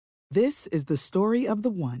This is the story of the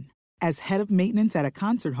one. As head of maintenance at a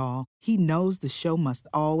concert hall, he knows the show must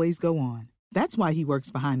always go on. That's why he works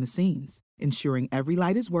behind the scenes, ensuring every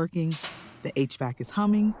light is working, the HVAC is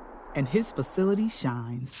humming, and his facility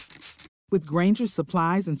shines. With Grainger's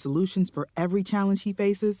supplies and solutions for every challenge he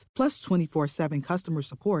faces, plus 24/7 customer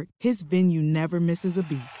support, his venue never misses a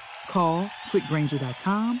beat. Call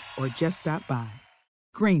quickgrainger.com or just stop by.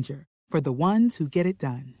 Grainger, for the ones who get it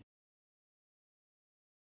done.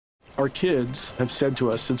 Our kids have said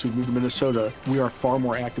to us since we moved to Minnesota, we are far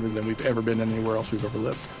more active than we've ever been anywhere else we've ever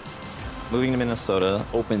lived. Moving to Minnesota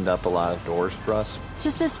opened up a lot of doors for us.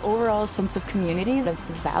 Just this overall sense of community, of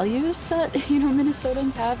values that,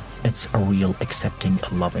 Minnesotans have. It's a real accepting,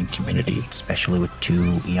 loving community, especially with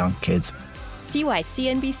 2 young kids. See why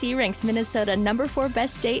CNBC ranks Minnesota number 4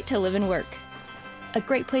 best state to live and work. A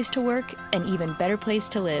great place to work, an even better place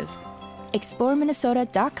to live.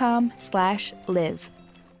 ExploreMinnesota.com/live.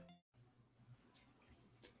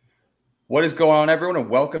 What is going on, everyone, and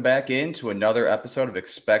welcome back into another episode of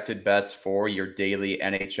Expected Bets for your daily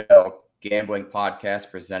NHL gambling podcast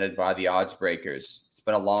presented by the Odds Breakers. It's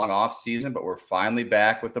been a long off season, but we're finally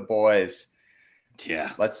back with the boys.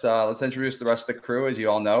 Yeah. Let's introduce the rest of the crew. As you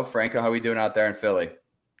all know, Franco, how are we doing out there in Philly?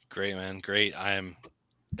 Great, man. Great. I am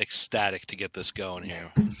ecstatic to get this going here.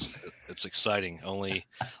 It's exciting. Only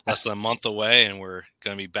less than a month away, and we're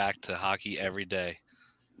going to be back to hockey every day.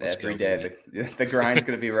 Every day. The grind's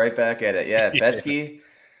going to be right back at it. Yeah. Betsky,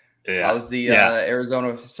 how's the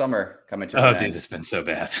Arizona summer coming to an end? Dude, it's been so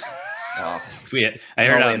bad. Oh, I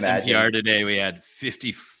heard on NPR today we had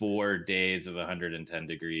 54 days of 110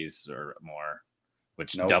 degrees or more,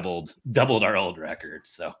 which doubled our old record.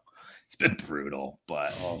 So it's been brutal.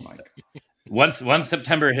 But oh my God. Once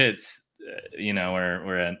September hits,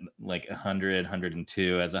 we're at like 100,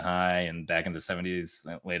 102 as a high, and back in the 70s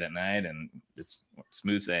late at night, and it's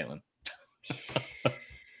smooth sailing.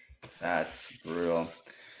 That's brutal.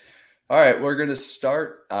 All right, we're going to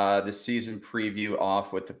start the season preview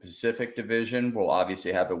off with the Pacific Division. We'll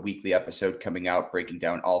obviously have a weekly episode coming out breaking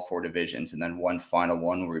down all 4 divisions, and then one final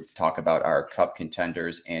one where we talk about our cup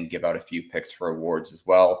contenders and give out a few picks for awards as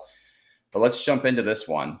well. But let's jump into this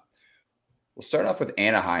one. We'll start off with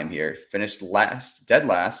Anaheim here. Finished dead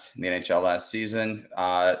last in the NHL last season.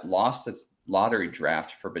 Lost its lottery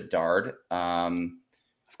draft for Bedard.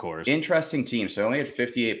 Of course. Interesting team. So only had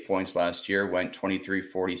 58 points last year, went 23,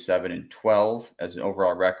 47, and 12 as an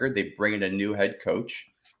overall record. They bring in a new head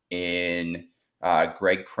coach in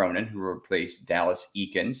Greg Cronin, who replaced Dallas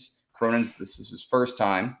Eakins. This is his first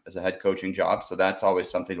time as a head coaching job, so that's always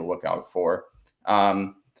something to look out for.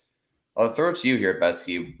 I'll throw it to you here,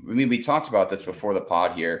 Betsky. I mean, we talked about this before the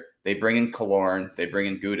pod here. They bring in Killorn. They bring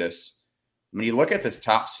in Gudas. When you look at this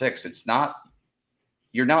top 6,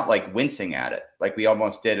 you're not like wincing at it like we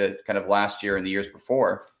almost did it kind of last year and the years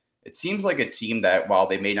before. It seems like a team that, while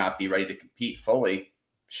they may not be ready to compete fully,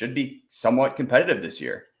 should be somewhat competitive this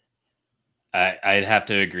year. I'd have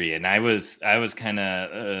to agree. And I was kind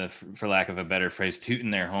of, for lack of a better phrase,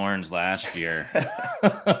 tooting their horns last year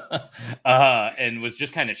and was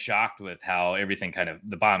just kind of shocked with how everything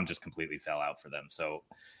the bottom just completely fell out for them. So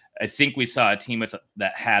I think we saw a team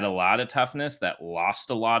that had a lot of toughness that lost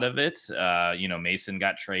a lot of it. Mason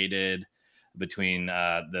got traded between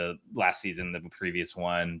the last season, the previous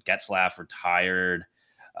one. Getzlaf retired.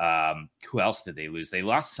 Who else did they lose? They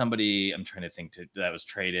lost somebody. I'm trying to think that was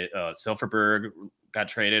traded. Silverberg got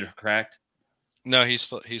traded, correct? No, he's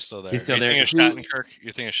still there. He's still there. You're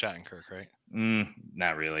thinking of Shattenkirk, right?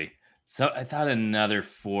 Not really. So I thought another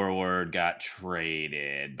forward got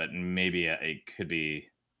traded, but maybe it could be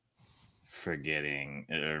forgetting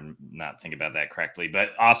or not thinking about that correctly.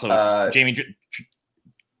 But also Jamie,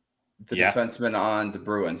 the defenseman on the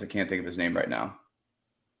Bruins. I can't think of his name right now.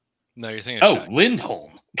 No, you're thinking of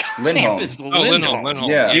Lindholm. Lindholm.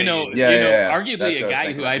 Yeah. Arguably a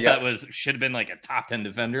guy who I thought should have been like a top 10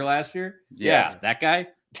 defender last year. Yeah, that guy.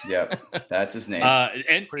 Yep, that's his name.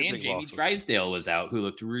 And Jamie Drysdale was out, who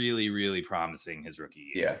looked really, really promising his rookie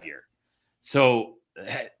year. So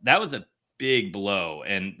that was a big blow.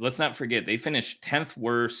 And let's not forget, they finished 10th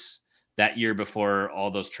worst that year before all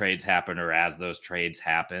those trades happened, or as those trades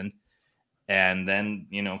happened. And then,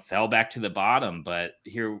 fell back to the bottom. But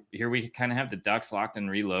here we kind of have the Ducks locked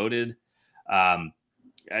and reloaded.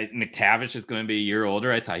 McTavish is going to be a year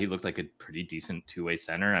older. I thought he looked like a pretty decent two-way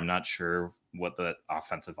center. I'm not sure what the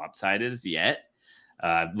offensive upside is yet.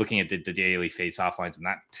 Looking at the daily face-off lines, I'm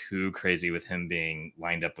not too crazy with him being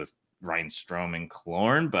lined up with Ryan Strome and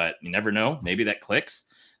Killorn, but you never know. Maybe that clicks.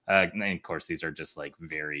 And of course, these are just like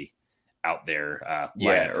very out there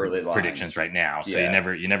early predictions right now. So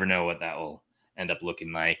you never know what that will end up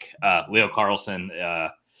looking like. Leo Carlson,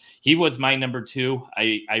 he was my number 2.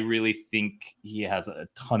 I really think he has a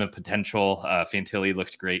ton of potential. Fantilli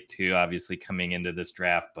looked great too, obviously coming into this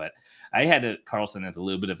draft, but I had Carlson as a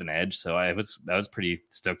little bit of an edge, so I was pretty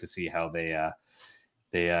stoked to see how they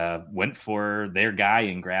went for their guy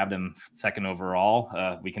and grabbed him 2nd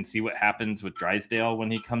overall. We can see what happens with Drysdale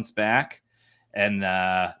when he comes back, and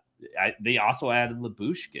they also added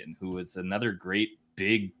Lyubushkin, who is another great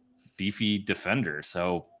big beefy defender.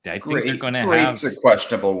 So I think they're going to have. Great's a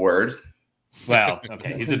questionable word. Well,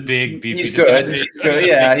 okay, he's a big beefy. He's good. He's good.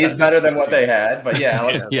 Yeah, he's better than what they had. But yeah,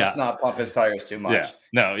 let's not pump his tires too much. Yeah,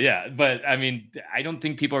 no, yeah, but I mean, I don't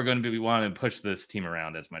think people are going to be wanting to push this team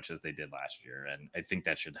around as much as they did last year, and I think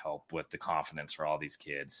that should help with the confidence for all these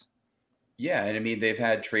kids. Yeah, and I mean, they've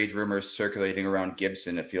had trade rumors circulating around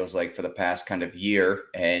Gibson, it feels like, for the past kind of year.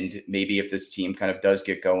 And maybe if this team kind of does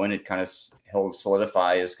get going, it kind of he'll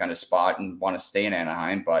solidify his kind of spot and want to stay in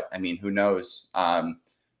Anaheim. But I mean, who knows?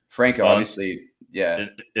 Franco, obviously, yeah.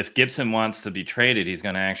 If Gibson wants to be traded, he's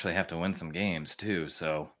going to actually have to win some games too.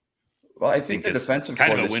 So, well, I think the defensive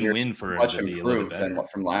kind of a win-win for much improved than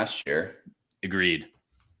from last year. Agreed.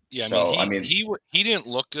 Yeah, he didn't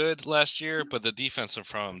look good last year, but the defensive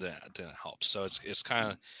from him didn't help. So it's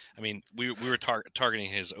kind of, I mean, we were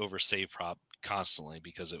targeting his over save prop constantly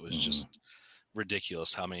because it was just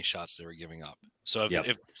ridiculous how many shots they were giving up. So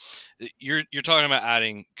if you're talking about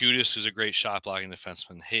adding Gudas, who's a great shot blocking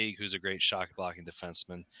defenseman, Haig, who's a great shot blocking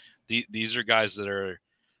defenseman, these are guys that are,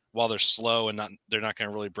 while they're slow and they're not going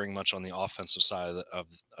to really bring much on the offensive side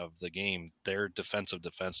of the game, they're defensive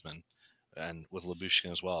defensemen. And with Lyubushkin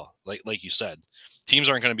as well, like you said, teams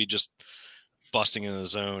aren't going to be just busting into the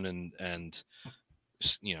zone and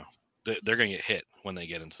you know they're going to get hit when they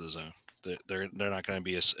get into the zone. They're not going to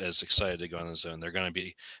be as excited to go in the zone. They're going to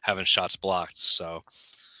be having shots blocked. So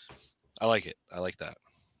I like it. I like that.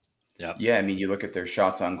 Yeah. I mean, you look at their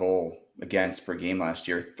shots on goal against per game last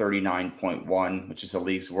year, 39.1, which is the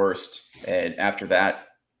league's worst. And after that,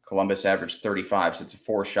 Columbus averaged 35. So it's a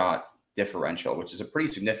 4-shot differential, which is a pretty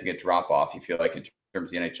significant drop off, you feel like, in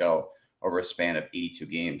terms of the NHL over a span of 82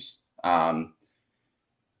 games.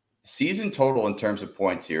 Season total in terms of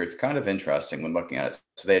points here, it's kind of interesting when looking at it.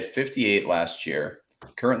 So they had 58 last year.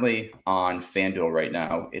 Currently on FanDuel right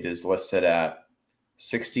now, it is listed at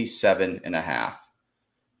 67.5.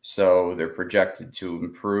 So they're projected to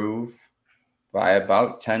improve by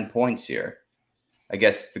about 10 points here. I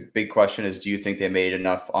guess the big question is, do you think they made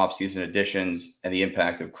enough offseason additions and the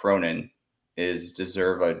impact of Cronin is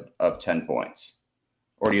deserve of 10 points?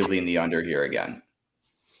 Or do you lean the under here again?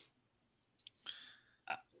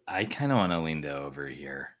 I kind of want to lean the over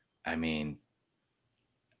here. I mean,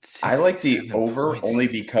 I like the over only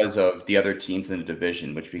because of the other teams in the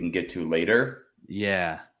division, which we can get to later.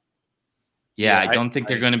 Yeah, I don't think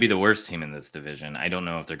they're going to be the worst team in this division. I don't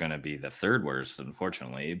know if they're going to be the 3rd worst,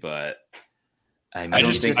 unfortunately, but I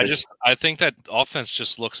think that offense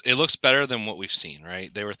just looks better than what we've seen,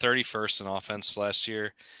 right? They were 31st in offense last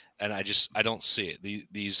year, and I don't see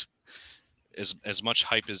it. These as much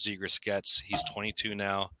hype as Zegras gets, he's 22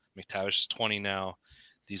 now. McTavish is 20 now.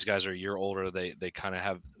 These guys are a year older. They kind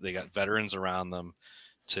of they got veterans around them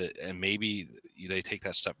and maybe they take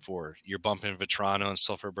that step forward. You're bumping Vetrano and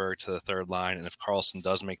Silfverberg to the 3rd line, and if Carlson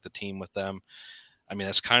does make the team with them, I mean,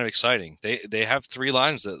 that's kind of exciting. They have 3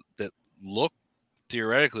 lines that look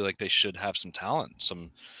theoretically like they should have some talent,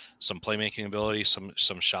 some playmaking ability, some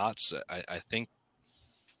shots. I think,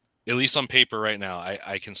 at least on paper right now,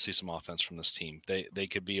 I can see some offense from this team. They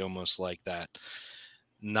could be almost like that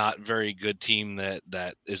not very good team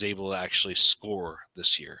that is able to actually score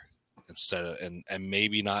this year instead of and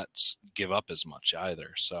maybe not give up as much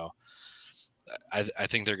either. So I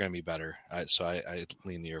think they're going to be better. So I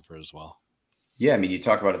lean the over as well. Yeah, I mean, you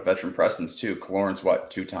talk about a veteran presence too. Killorn's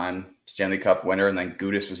 2-time Stanley Cup winner, and then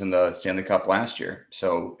Gudas was in the Stanley Cup last year.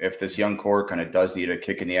 So if this young core kind of does need a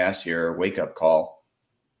kick in the ass here, a wake-up call,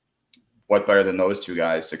 what better than those 2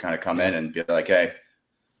 guys to kind of come in and be like, hey,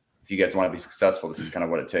 if you guys want to be successful, this is kind of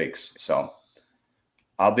what it takes. So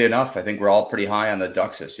oddly enough, I think we're all pretty high on the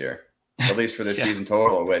Ducks this year, at least for this season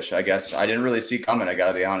total, which I guess I didn't really see coming. I got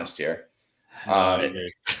to be honest here.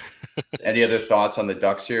 Any other thoughts on the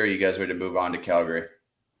Ducks here? Or you guys ready to move on to Calgary?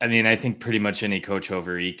 I mean, I think pretty much any coach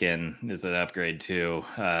over Eakin is an upgrade too.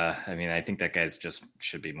 I mean, I think that guy's just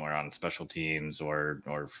should be more on special teams or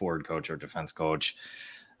forward coach or defense coach.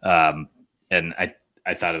 And I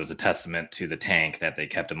thought it was a testament to the tank that they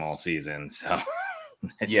kept him all season. So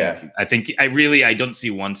I don't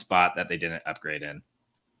see one spot that they didn't upgrade in.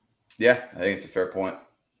 Yeah, I think it's a fair point.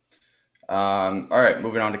 All right,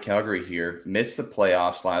 moving on to Calgary here. Missed the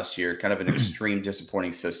playoffs last year. Kind of an extreme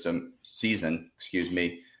disappointing season. Excuse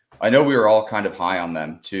me. I know we were all kind of high on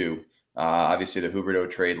them too. Obviously, the Huberdeau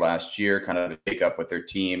trade last year, kind of a take up with their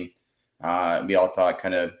team. We all thought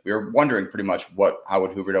we were wondering pretty much how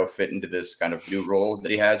would Huberdeau fit into this kind of new role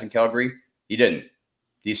that he has in Calgary. He didn't.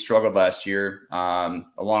 He struggled last year,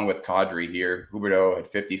 along with Kadri here. Huberdeau had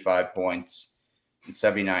 55 points in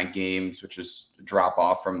 79 games, which was a drop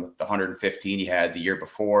off from the 115 he had the year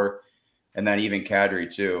before. And then even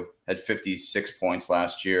Kadri, too, had 56 points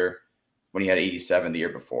last year when he had 87 the year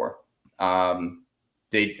before.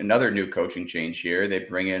 Another new coaching change here. They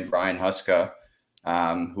bring in Ryan Huska,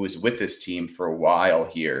 who was with this team for a while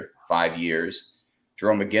here, 5 years.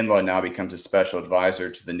 Jerome McGinley now becomes a special advisor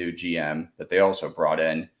to the new GM that they also brought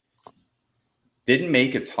in. Didn't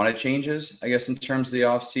make a ton of changes, I guess, in terms of the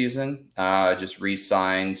offseason. Just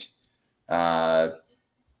re-signed Igor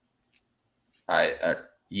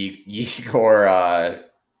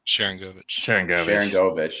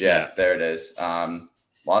Sharangovich. Yeah, there it is.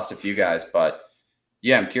 Lost a few guys, but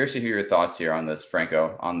yeah, I'm curious to hear your thoughts here on this,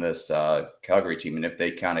 Franco, on this Calgary team, and if they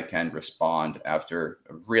kind of can respond after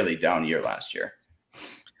a really down year last year.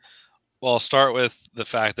 Well, I'll start with the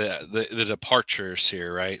fact that the departures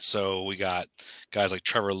here, right? So we got guys like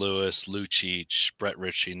Trevor Lewis, Lucic, Brett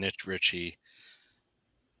Ritchie, Nick Ritchie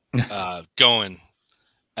going.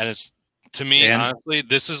 And it's, to me, honestly,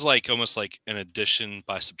 this is like almost like an addition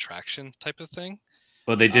by subtraction type of thing.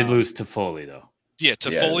 Well, they did lose Toffoli, though. Yeah,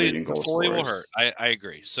 Toffoli will hurt. I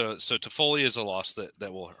agree. So Toffoli is a loss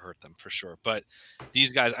that will hurt them for sure. But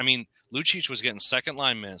these guys, I mean, Lucic was getting second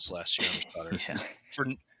line minutes last year on the Sutter for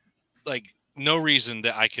like no reason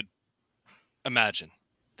that I could imagine.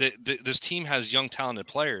 This team has young, talented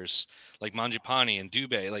players like Mangiapane and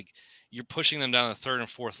Dubé. Like, you're pushing them down the third and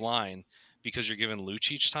fourth line because you're giving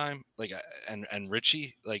Lucic time, like, and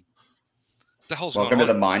Ritchie. Like, what the hell's welcome going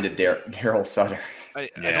to on? The mind of Daryl Sutter. I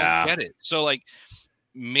don't get it. So, like,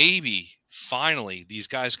 maybe finally these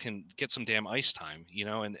guys can get some damn ice time, you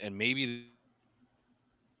know, and maybe.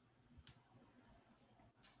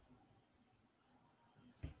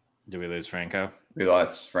 Do we lose Franco? We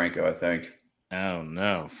lost Franco, I think. Oh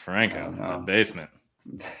no, Franco in the basement.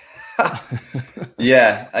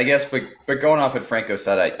 Yeah, I guess, but going off what Franco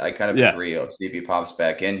said, I kind of agree. Let's see if he pops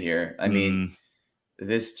back in here. I mean,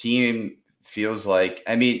 this team feels like,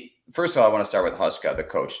 first of all, I want to start with Huska, the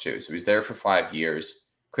coach, too. So he's there for 5 years.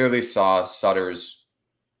 Clearly saw Sutter's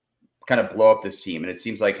kind of blow up this team. And it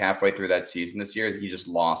seems like halfway through that season this year, he just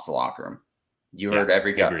lost the locker room. You heard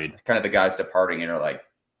every guy, kind of the guys departing, and are like,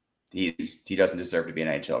 he doesn't deserve to be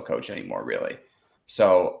an NHL coach anymore, really.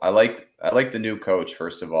 So I like the new coach,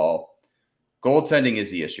 first of all. Goaltending is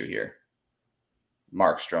the issue here.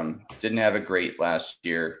 Markstrom didn't have a great last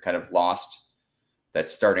year, kind of lost that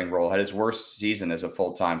starting role, had his worst season as a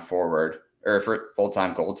full-time forward or for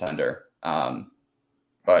full-time goaltender.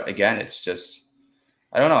 But again, it's just,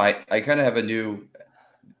 I don't know. I kind of have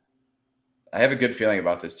I have a good feeling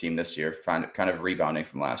about this team this year, kind of rebounding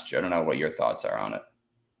from last year. I don't know what your thoughts are on it.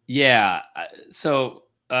 Yeah. So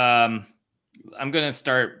I'm going to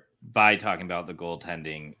start by talking about the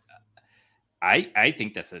goaltending. I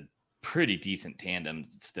think that's a pretty decent tandem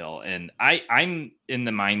still. And I'm in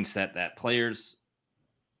the mindset that players,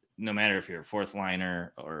 no matter if you're a fourth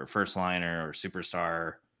liner or a first liner or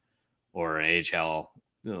superstar or an AHL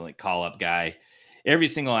like call up guy, every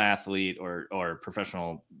single athlete or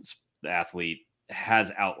professional athlete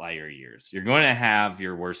has outlier years. You're going to have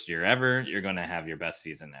your worst year ever. You're going to have your best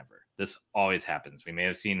season ever. This always happens. We may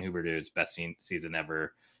have seen Huberdeau's best season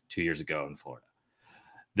ever 2 years ago in Florida.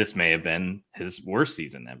 This may have been his worst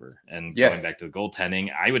season ever. And going back to the goaltending,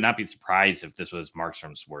 I would not be surprised if this was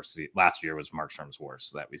Markstrom's worst. Last year was Markstrom's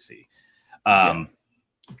worst that we see.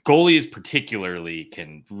 Goalies particularly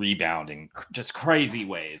can rebound in just crazy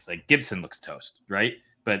ways. Like Gibson looks toast, right?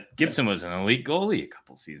 But Gibson was an elite goalie a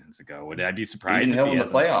couple seasons ago. Would I be surprised? Even Hill in the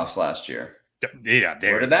playoffs last year. Yeah,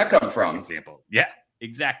 where did that come from? Example. Yeah,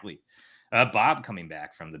 exactly. Bob coming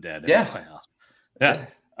back from the dead in the playoffs. Yeah.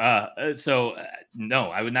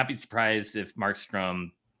 No, I would not be surprised if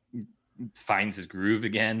Markstrom finds his groove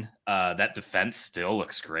again. That defense still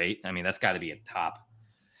looks great. I mean, that's got to be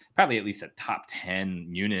probably at least a top 10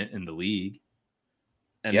 unit in the league.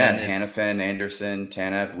 And Hannafin, Anderson,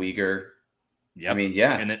 Tanev, Uyghur. Yeah,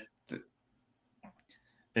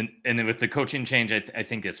 and with the coaching change, I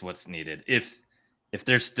think is what's needed. If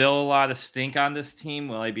there's still a lot of stink on this team,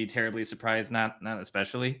 will I be terribly surprised? Not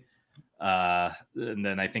especially. And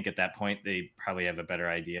then I think at that point they probably have a better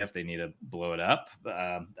idea if they need to blow it up.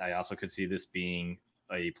 I also could see this being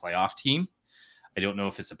a playoff team. I don't know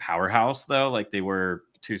if it's a powerhouse though, like they were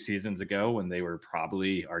 2 seasons ago when they were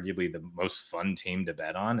probably arguably the most fun team to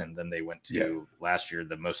bet on, and then they went to last year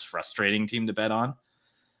the most frustrating team to bet on,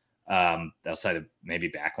 outside of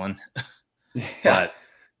maybe Backlund. But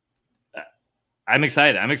I'm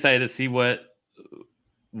excited. I'm excited to see what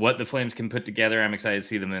the Flames can put together. I'm excited to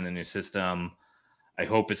see them in a new system. I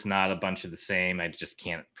hope it's not a bunch of the same. I just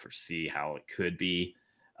can't foresee how it could be.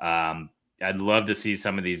 I'd love to see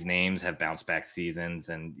some of these names have bounce back seasons,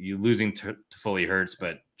 and you losing to Foley hurts,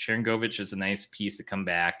 but Cherangovich is a nice piece to come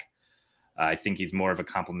back. I think he's more of a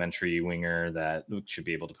complimentary winger that should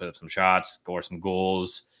be able to put up some shots, score some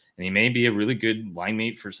goals, and he may be a really good line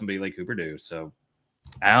mate for somebody like Huberdeau. So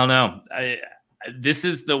I don't know. This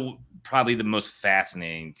is probably the most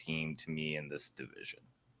fascinating team to me in this division.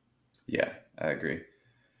 Yeah, I agree.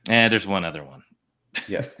 And there's one other one.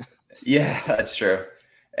 Yeah, yeah, that's true.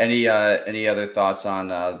 Any other thoughts on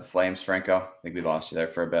the Flames, Franco? I think we lost you there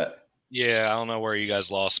for a bit. Yeah, I don't know where you guys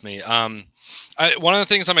lost me. One of the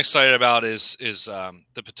things I'm excited about is the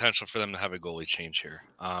potential for them to have a goalie change here.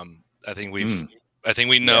 I think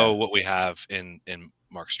we know what we have in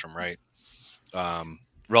Markstrom, right?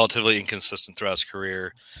 Relatively inconsistent throughout his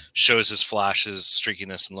career, shows his flashes,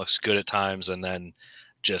 streakiness, and looks good at times, and then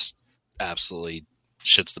just absolutely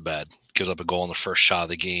shits the bed. Gives up a goal in the first shot of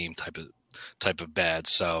the game, type of bad.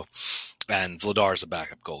 So, and Vladar's a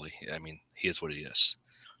backup goalie. I mean, he is what he is.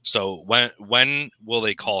 So when will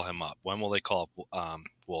they call him up? When will they call up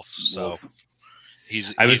Wolf? So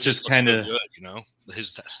I was just kind of good,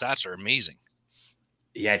 his stats are amazing.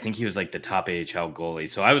 Yeah, I think he was like the top AHL goalie.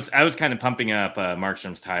 So I was kind of pumping up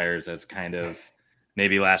Markstrom's tires as kind of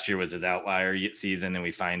maybe last year was his outlier season, and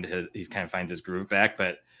he kind of finds his groove back.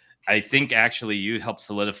 But I think actually you helped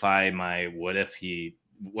solidify my what if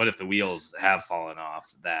the wheels have fallen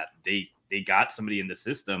off, that they got somebody in the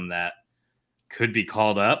system that could be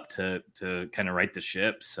called up to kind of right the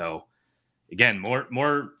ship. So again,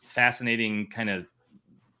 more fascinating kind of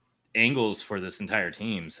angles for this entire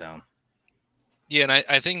team. So. Yeah, and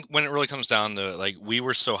I think when it really comes down to, like, we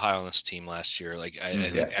were so high on this team last year. Like, I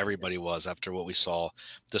think everybody was after what we saw,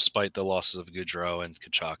 despite the losses of Gaudreau and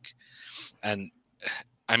Tkachuk. And,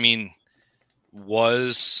 I mean,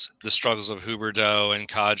 was the struggles of Huberdeau and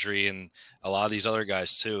Kadri and a lot of these other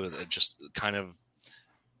guys, too, that just kind of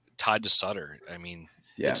tied to Sutter. I mean,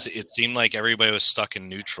 it seemed like everybody was stuck in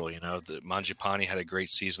neutral. The Mangiapane had a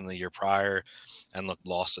great season the year prior and looked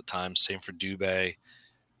lost at times. Same for Dubé.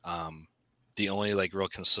 The only real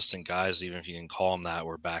consistent guys, even if you can call them that,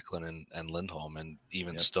 were Backlund and Lindholm, and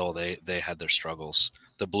even still, they had their struggles.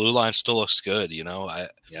 The blue line still looks good, Their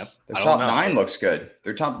top 9 looks good.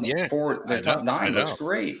 Their top 4, their top 9 looks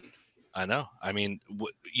great. I know. I mean,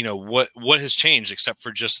 what has changed except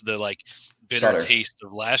for just the bitter Sutter taste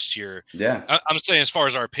of last year? Yeah, I'm saying as far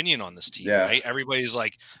as our opinion on this team, right? Everybody's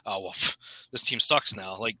like, "Oh well, this team sucks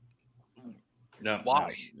now." Like,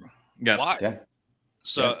 why? Yeah. Why? Yeah.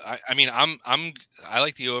 So I mean, I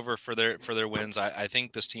like the over for their wins. I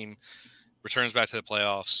think this team returns back to the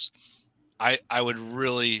playoffs. I would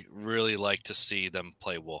really, really like to see them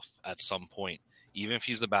play Wolf at some point, even if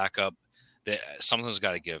he's the backup. Something's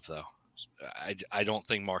got to give, though. I don't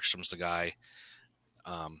think Markstrom's the guy.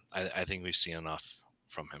 I think we've seen enough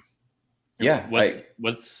from him. Yeah.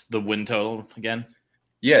 What's the win total again?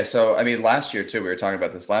 Yeah. So I mean, last year too, we were talking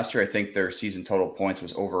about this. Last year, I think their season total points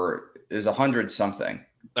was 100 something.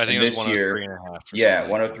 I think it was 103.5. Yeah,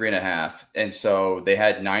 103.5. And so they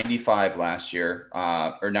had 95 last year,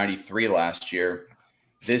 or 93 last year.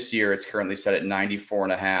 This year, it's currently set at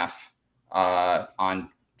 94.5 on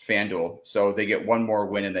FanDuel. So they get one more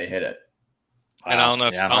win and they hit it. And I don't know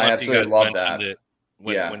if I absolutely love that.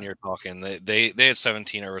 When you're talking, they had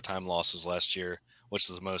 17 overtime losses last year, which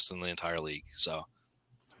is the most in the entire league. So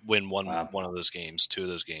win one of those games, 2 of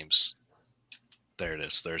those games. There it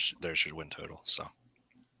is. There's your win total. So,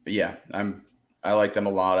 yeah, I like them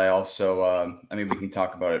a lot. I also, I mean, we can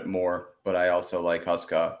talk about it more, but I also like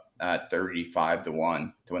Huska at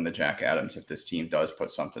 35-1 to win the Jack Adams if this team does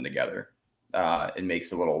put something together. It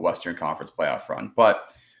makes a little Western Conference playoff run.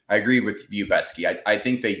 But I agree with you, Betsky. I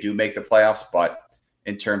think they do make the playoffs, but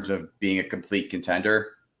in terms of being a complete contender,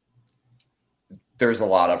 there's a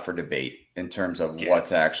lot up for debate in terms of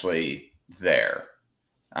what's actually there.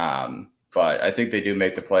 But I think they do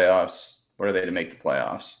make the playoffs. What are they to make the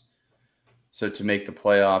playoffs? So to make the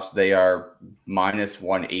playoffs, they are minus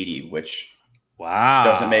 180, which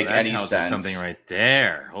doesn't make any sense. Something right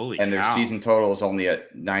there. Holy cow. And their season total is only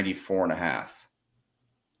at 94.5.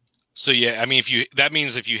 So yeah, I mean, that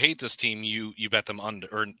means if you hate this team, you bet them under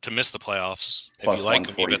or to miss the playoffs. Plus if you like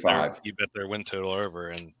them, 145. you bet their win total over.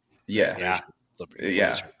 And yeah.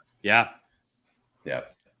 Yeah. Yeah. Yeah.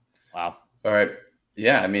 Wow. All right.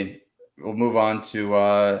 Yeah. I mean, we'll move on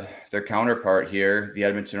to their counterpart here, the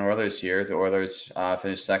Edmonton Oilers here. The Oilers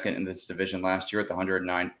finished second in this division last year with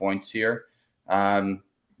 109 points here.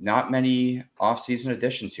 Not many offseason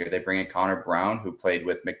additions here. They bring in Connor Brown, who played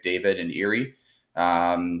with McDavid and Erie.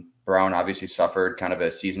 Brown obviously suffered kind of a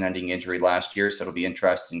season-ending injury last year, so it'll be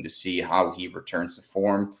interesting to see how he returns to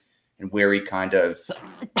form and where he kind of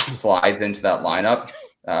slides into that lineup,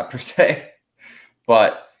 per se.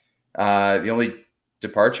 But the only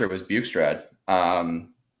departure was Bukestad. I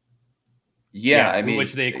mean,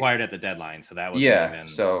 which they acquired at the deadline, so that was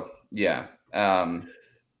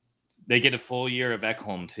they get a full year of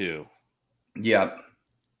Ekholm too. Yep,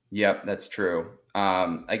 that's true.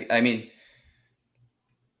 I mean,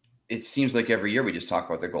 it seems like every year we just talk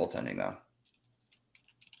about their goaltending, though.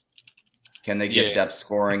 Can they get depth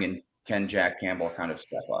scoring, and can Jack Campbell kind of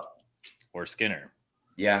step up? Or Skinner?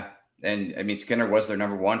 Yeah, and I mean, Skinner was their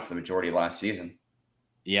number one for the majority of last season.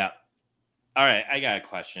 Yeah. All right, I got a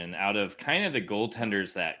question. Out of kind of the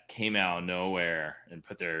goaltenders that came out of nowhere and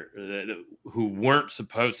put their who weren't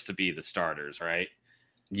supposed to be the starters, right?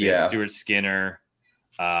 Yeah, Stuart Skinner,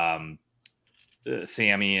 Sammy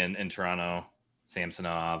in Toronto,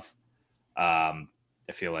 Samsonov. I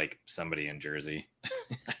feel like somebody in Jersey.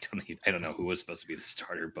 I don't know who was supposed to be the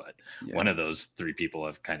starter, but one of those three people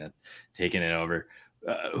have kind of taken it over.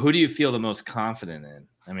 Who do you feel the most confident in?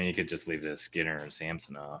 I mean, you could just leave it as Skinner or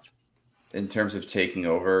Samsonov. In terms of taking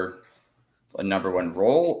over a number one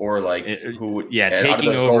role, or like who? Yeah,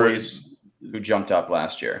 taking over goalies who jumped up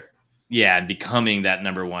last year. Yeah, and becoming that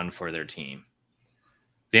number one for their team.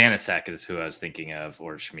 Vanacek is who I was thinking of,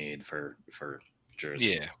 or Schmid for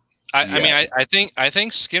Jersey. Yeah, I mean, I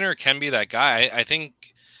think Skinner can be that guy. I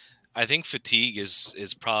think fatigue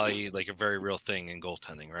is probably like a very real thing in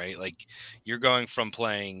goaltending, right? Like you're going from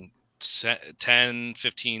playing 10,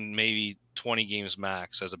 15, maybe 20 games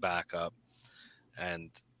max as a backup, and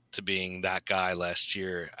to being that guy last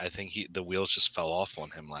year. I think the wheels just fell off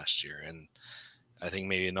on him last year, and I think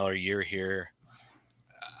maybe another year here.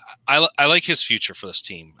 I like his future for this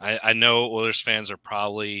team. I know Oilers fans are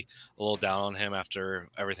probably a little down on him after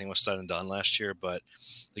everything was said and done last year, but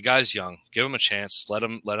the guy's young. Give him a chance. Let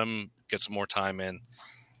him get some more time in.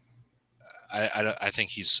 I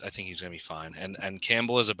think he's going to be fine. And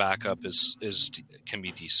Campbell as a backup can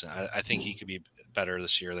be decent. I think he could be better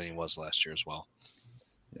this year than he was last year as well.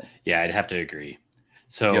 Yeah, I'd have to agree.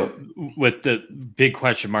 So with the big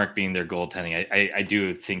question mark being their goaltending, I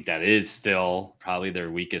do think that is still probably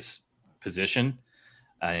their weakest position.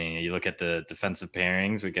 I mean, you look at the defensive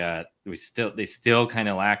pairings, they still kind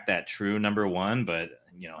of lack that true number one, but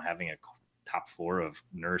having a top four of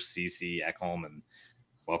Nurse, Ceci, Ekholm, and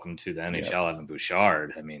welcome to the NHL, Evan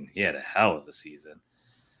Bouchard. I mean, he had a hell of a season,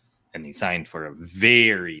 and he signed for a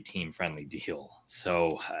very team-friendly deal.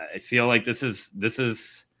 So I feel like this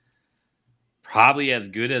is probably as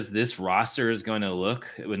good as this roster is going to look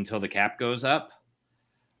until the cap goes up.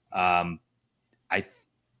 I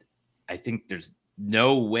think there's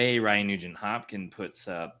no way Ryan Nugent-Hopkins puts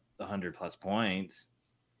up 100+ points.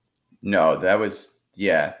 No, that was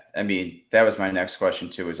my next question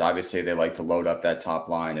too, is obviously they like to load up that top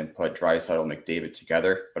line and put Draisaitl, McDavid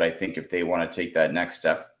together. But I think if they want to take that next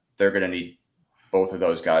step, they're going to need both of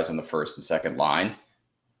those guys on the first and second line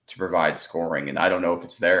to provide scoring. And I don't know if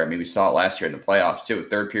it's there. I mean, we saw it last year in the playoffs too.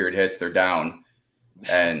 Third period hits, they're down.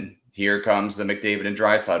 And here comes the McDavid and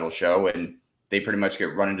Draisaitl show, and they pretty much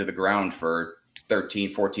get run into the ground for 13,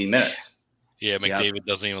 14 minutes. Yeah, McDavid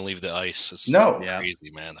doesn't even leave the ice. It's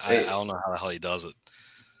crazy, man. I don't know how the hell he does it.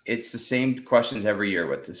 It's the same questions every year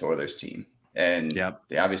with this Oilers team. And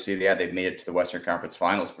they obviously, they've made it to the Western Conference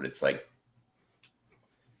Finals, but it's like,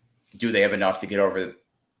 do they have enough to get over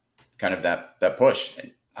kind of that push?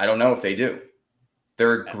 And I don't know if they do.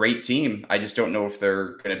 They're a great team. I just don't know if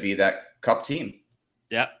they're going to be that cup team.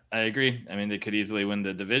 Yeah, I agree. I mean, they could easily win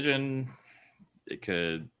the division. They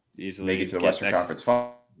could easily make it to the Western Conference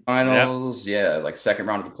Finals. Yeah, like second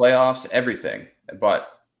round of the playoffs, everything. But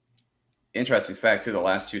interesting fact too, the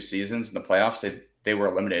last two seasons in the playoffs, they were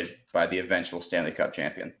eliminated by the eventual Stanley Cup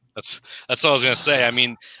champion. That's what I was gonna say. I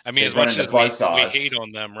mean, as much as we hate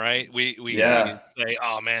on them, right? We say,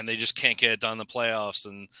 oh man, they just can't get it done in the playoffs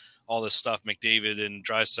and all this stuff. McDavid and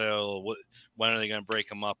Draisaitl, when are they gonna break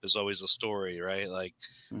them up? Is always the story, right? Like,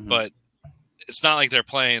 but it's not like they're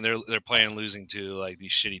playing and losing to like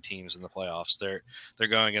these shitty teams in the playoffs. They're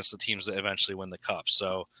going against the teams that eventually win the cup.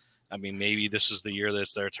 So, I mean, maybe this is the year that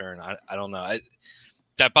it's their turn. I don't know.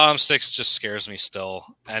 That bottom six just scares me still.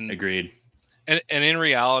 And agreed. And in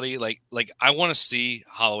reality, like I want to see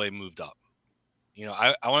Holloway moved up. You know,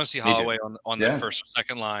 I want to see Me too. Holloway on the first or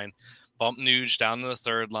second line, bump Nuge down to the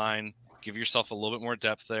third line, give yourself a little bit more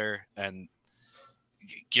depth there, and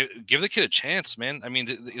give the kid a chance, man. I mean,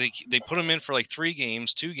 they put him in for like 2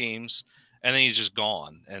 games, and then he's just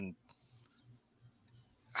gone. And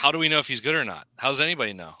how do we know if he's good or not? How does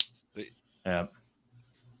anybody know? Yeah.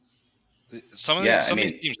 Some of these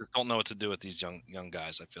teams just don't know what to do with these young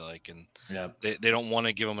guys, I feel like, and they don't want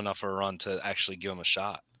to give them enough of a run to actually give them a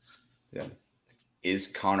shot. Yeah. Is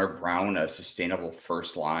Connor Brown a sustainable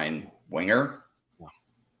first line winger? No.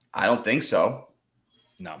 I don't think so.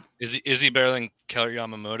 No. Is he better than Keller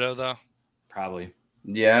Yamamoto though? Probably.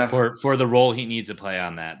 Yeah. For the role he needs to play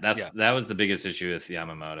on that. That was the biggest issue with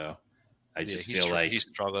Yamamoto. I just feel like he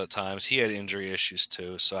struggled at times. He had injury issues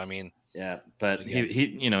too. So I mean, yeah, but again,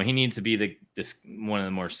 he needs to be this one of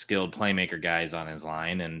the more skilled playmaker guys on his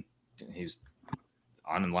line, and he's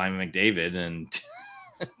on the line with McDavid, and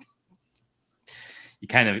you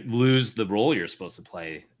kind of lose the role you're supposed to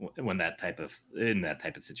play in that type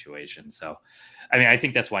of situation. So, I mean, I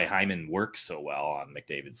think that's why Hyman works so well on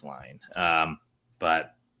McDavid's line.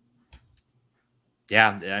 But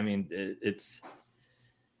yeah, I mean, it's.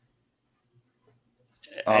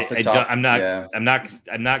 I'm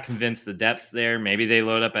not convinced the depth there. Maybe they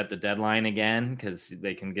load up at the deadline again because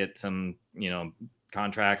they can get some,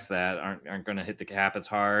 contracts that aren't going to hit the cap as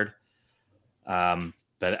hard.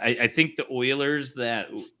 But I think the Oilers that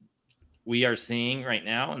we are seeing right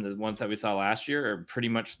now and the ones that we saw last year are pretty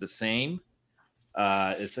much the same.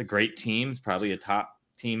 It's a great team. It's probably a top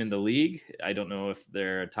team in the league. I don't know if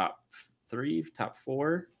they're a top 3, top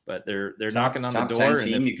 4, but they're knocking on the door. Top 10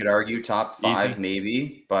 team, you could argue top 5,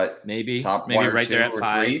 maybe, but top 1 or right 2 there at or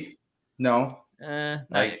 5. 3. No,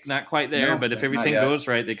 not quite there. But if everything goes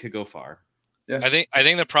right, they could go far. Yeah. I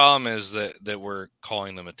think the problem is that we're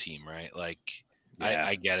calling them a team, right? Like,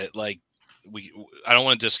 I get it. Like, I don't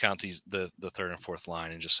want to discount the third and fourth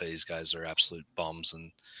line and just say these guys are absolute bums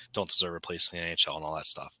and don't deserve a place in the NHL and all that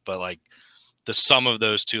stuff. But like, the sum of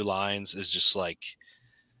those 2 lines is just like,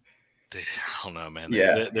 I don't know, man.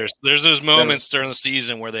 Yeah. There's those moments during the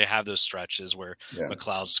season where they have those stretches where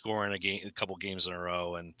McLeod's scoring a couple games in a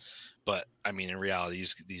row, but I mean, in reality,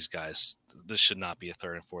 these guys, this should not be a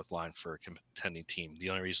third and fourth line for a contending team. The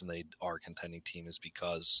only reason they are a contending team is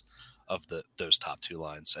because of those top 2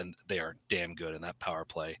 lines, and they are damn good. And that power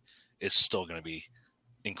play is still going to be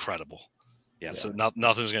incredible. Yeah. So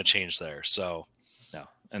nothing's going to change there. So no,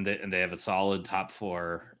 and they have a solid top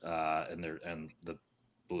 4, and the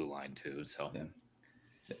blue line too. So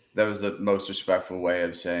that was the most respectful way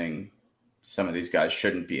of saying some of these guys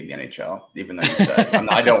shouldn't be in the NHL, even though you said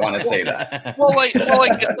I don't want to say that. Well,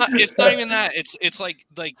 it's not even that. It's like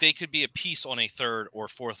they could be a piece on a third or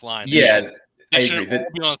fourth line. They shouldn't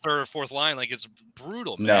be on a third or fourth line. Like, it's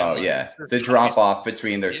brutal, man. No, like, the drop off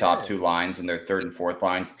between their top 2 lines and their third and fourth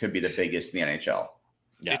line could be the biggest in the NHL.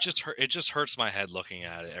 Yeah. It just hurts my head looking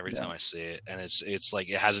at it every time I see it, and it's like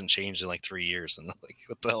it hasn't changed in like 3 years, and like,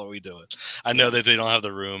 what the hell are we doing? I know that they don't have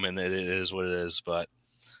the room, and it is what it is, but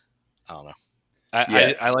I don't know.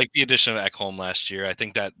 I like the addition of Ekholm last year. I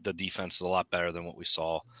think that the defense is a lot better than what we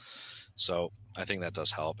saw, so I think that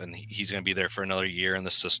does help, and he's going to be there for another year in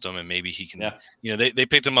the system, and maybe he can. Yeah. They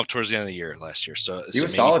picked him up towards the end of the year last year, so he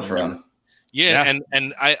was solid for him. Yeah,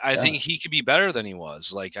 and I think he could be better than he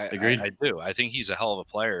was. Like, I do. I think he's a hell of a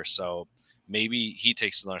player. So maybe he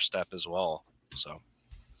takes another step as well. So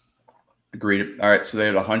agreed. All right. So they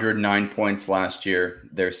had 109 points last year.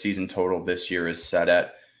 Their season total this year is set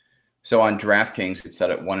at. So on DraftKings, it's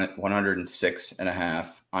set at 106.5.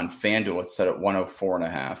 On FanDuel, it's set at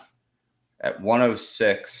 104.5. At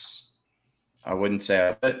 106, I wouldn't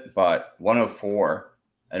say it, but 104,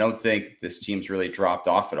 I don't think this team's really dropped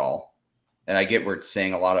off at all. And I get we're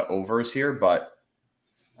saying a lot of overs here, but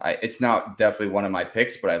it's not definitely one of my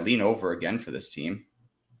picks, but I lean over again for this team.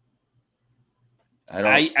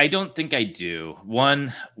 I don't think I do.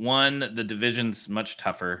 One, the division's much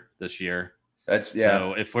tougher this year.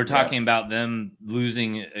 So if we're talking about them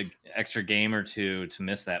losing an extra game or 2 to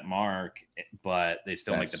miss that mark, but they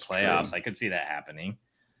still make the playoffs, true. I could see that happening.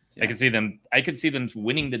 Yeah. I could see them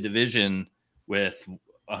winning the division with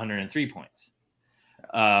 103 points.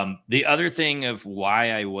 The other thing of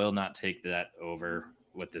why I will not take that over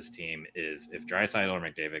with this team is if Draisaitl or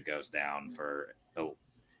McDavid goes down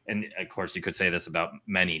and of course you could say this about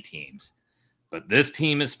many teams, but this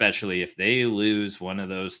team especially, if they lose one of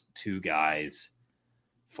those 2 guys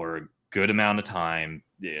for a good amount of time,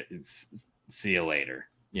 see you later,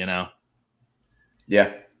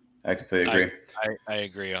 Yeah, I completely agree. I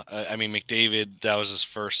agree. I mean, McDavid, that was his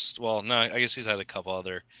first. Well, no, I guess he's had a couple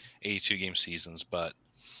other 82-game seasons, but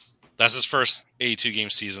That's his first 82 game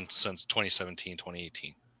season since 2017,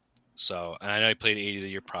 2018. So, and I know he played 80 the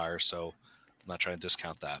year prior, so I'm not trying to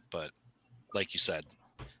discount that. But like you said,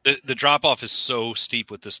 the drop off is so steep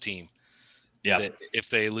with this team. Yeah. That if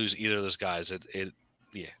they lose either of those guys, I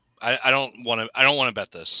don't want to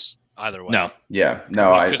bet this either way. No. Yeah.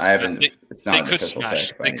 No, I haven't. It's not. They could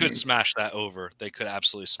smash. They could smash that over. They could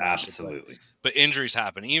absolutely smash Absolutely. it. But injuries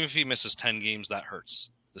happen. Even if he misses 10 games, that hurts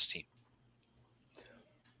this team.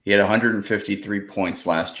 He had 153 points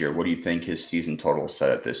last year. What do you think his season total is set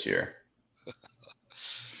at this year?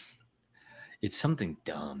 It's something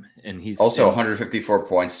dumb. And he's also 154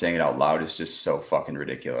 points. Saying it out loud is just so fucking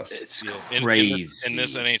ridiculous. It's crazy. In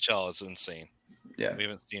this NHL, it's insane. Yeah. We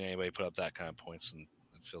haven't seen anybody put up that kind of points, and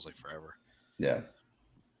it feels like forever. Yeah.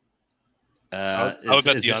 I would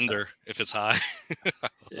bet the under if it's high.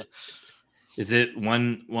 Is it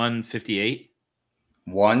 158?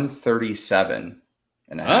 137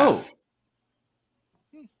 and a half.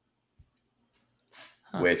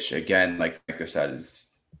 Which, again, like I said,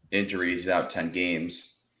 is injuries out 10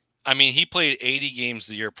 games. I mean, he played 80 games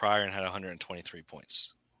the year prior and had 123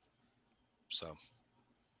 points. So,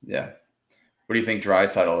 yeah. What do you think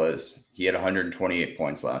Draisaitl is? He had 128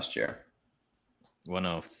 points last year.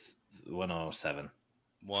 107.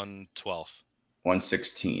 112.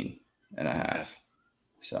 116 and a half.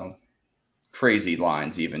 So, crazy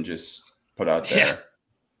lines even just put out there.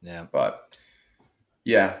 Yeah. But,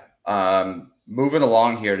 yeah. Moving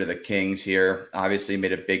along here to the Kings here. Obviously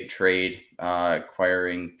made a big trade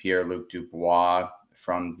acquiring Pierre-Luc Dubois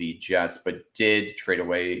from the Jets, but did trade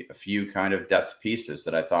away a few kind of depth pieces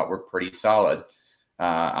that I thought were pretty solid.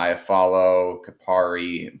 Iafallo,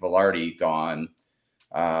 Kupari, Velarde gone.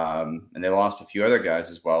 And they lost a few other guys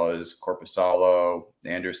as well as Korpisalo,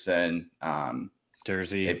 Anderson.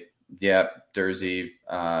 Dursey. Dursey,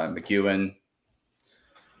 McEwen.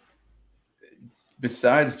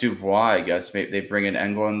 Besides Dubois, I guess they bring in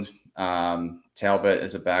Englund, Talbot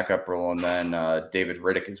as a backup role, and then David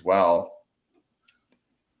Riddick as well.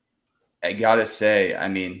 I gotta say, I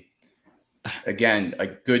mean, again, a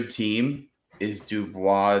good team. Is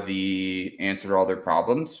Dubois the answer to all their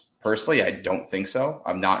problems? Personally, I don't think so.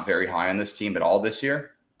 I'm not very high on this team at all this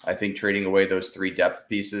year. I think trading away those 3 depth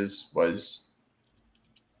pieces was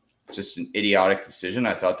just an idiotic decision.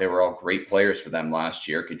 I thought they were all great players for them last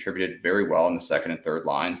year, contributed very well in the second and third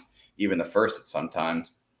lines, even the first at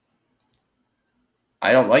sometimes.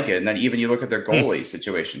 I don't like it. And then even you look at their goalie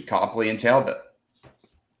situation, Copley and Talbot.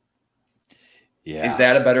 Yeah. Is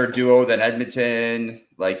that a better duo than Edmonton,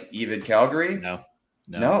 like even Calgary? No.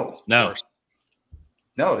 No, it's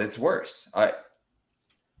worse.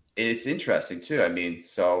 It's interesting too. I mean,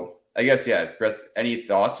 so I guess, yeah, Brett, any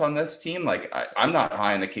thoughts on this team? Like, I'm not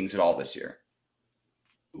high on the Kings at all this year.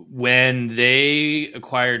 When they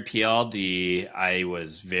acquired PLD, I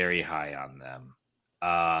was very high on them.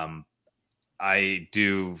 I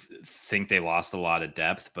do think they lost a lot of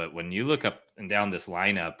depth, but when you look up and down this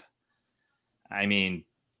lineup, I mean,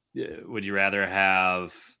 would you rather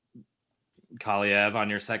have Kaliev on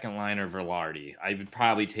your second line or Velarde? I would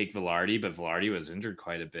probably take Velarde, but Velarde was injured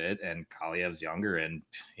quite a bit, and Kaliev's younger, and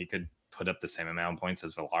he could put up the same amount of points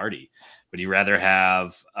as Velarde. Would you rather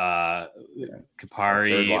have Kupari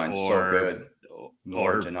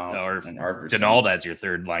or Denault as your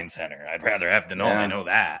third line center? I'd rather have Denault. Yeah. I know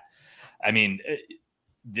that. I mean,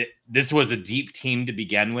 this was a deep team to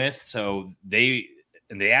begin with, so they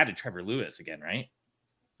added Trevor Lewis again, right?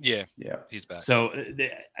 Yeah, he's back. So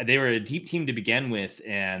they were a deep team to begin with,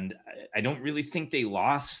 and I don't really think they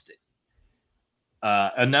lost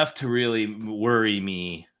enough to really worry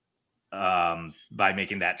me by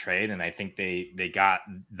making that trade. And I think they got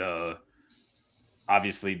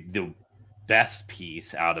obviously the best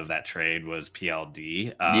piece out of that trade was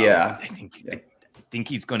PLD. I think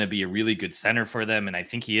he's going to be a really good center for them, and I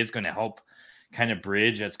think he is going to help kind of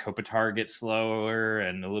bridge as Kopitar gets slower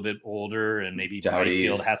and a little bit older, and maybe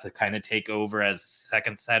Byfield has to kind of take over as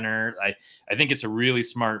second center. I think it's a really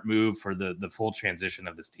smart move for the full transition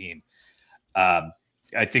of this team. I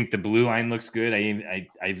think the blue line looks good. I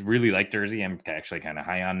really like Dursey. I'm actually kind of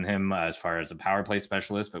high on him as far as a power play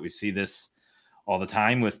specialist, but we see this all the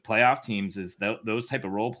time with playoff teams is those type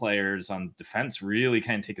of role players on defense really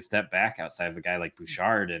kind of take a step back outside of a guy like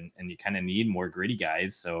Bouchard, and you kind of need more gritty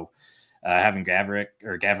guys. So having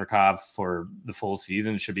Gavrikov for the full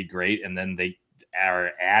season should be great. And then they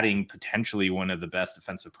are adding potentially one of the best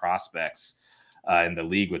defensive prospects in the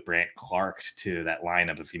league with Brant Clark to that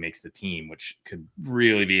lineup if he makes the team, which could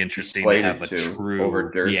really be interesting to have a true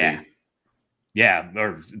over Dursey. Yeah,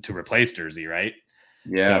 or to replace Dursey, right?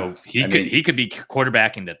 Yeah. So he could be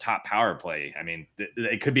quarterbacking the top power play. I mean,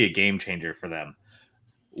 it could be a game changer for them.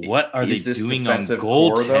 What are they doing on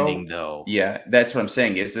goaltending, though? Yeah, that's what I'm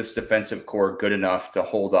saying. Is this defensive core good enough to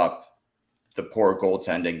hold up the poor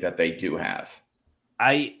goaltending that they do have?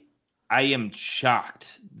 I am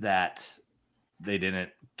shocked that they didn't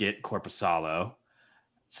get Korpisalo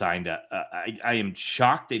signed up. I am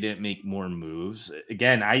shocked they didn't make more moves.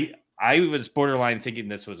 Again, I was borderline thinking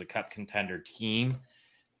this was a cup contender team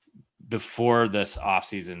before this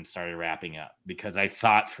offseason started wrapping up, because I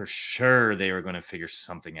thought for sure they were going to figure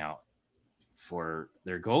something out for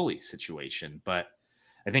their goalie situation. But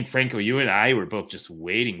I think, Franco, you and I were both just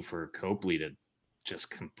waiting for Copley to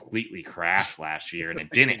just completely crash last year, and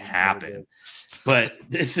it didn't happen. But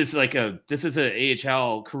this is a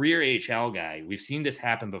AHL career AHL guy. We've seen this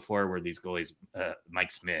happen before, where these goalies,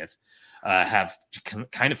 Mike Smith, have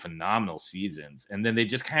kind of phenomenal seasons, and then they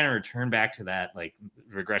just kind of return back to that like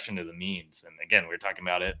regression to the means. And again, we were talking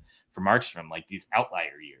about it for Markstrom, like these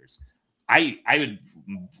outlier years. I would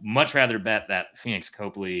much rather bet that Phoenix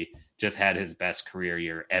Copley just had his best career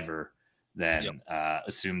year ever than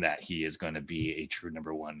assume that he is going to be a true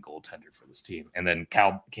number one goaltender for this team. And then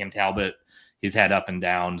Cam Talbot, he's had up and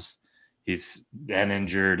downs. He's been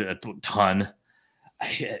injured a ton.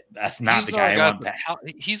 That's not the guy I want back.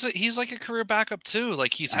 He's like a career backup too.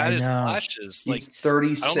 Like he's had his flashes. Like he's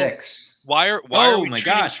 36. Why are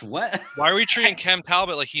we treating Cam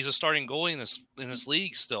Talbot like he's a starting goalie in this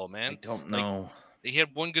league still, man? I don't know. He had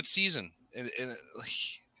one good season, and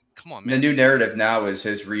come on, man. The new narrative now is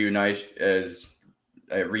his reunion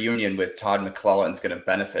with Todd McClellan is going to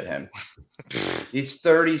benefit him. He's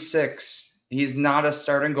 36. He's not a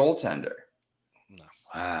starting goaltender. No.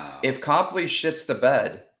 Wow. If Copley shits the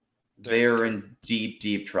bed, they are in deep,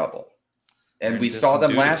 deep trouble. And we saw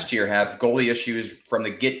them last year have goalie issues from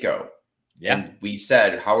the get-go. Yeah. And we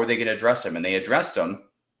said, how are they going to address him? And they addressed him,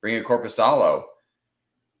 bringing Korpisalo.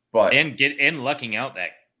 But and lucking out that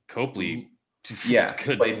Copley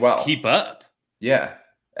could played well. Keep up. Yeah.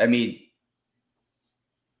 I mean,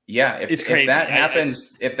 yeah, if that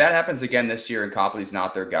happens again this year and Copley's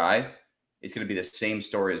not their guy, it's going to be the same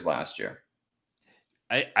story as last year.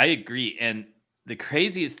 I agree. And the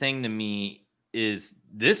craziest thing to me is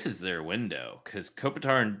this is their window, because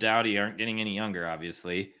Kopitar and Doughty aren't getting any younger,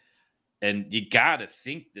 obviously. And you got to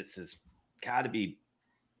think this has got to be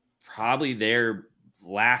probably their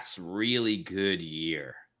last really good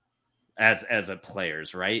year as a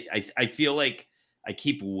players, right? I feel like I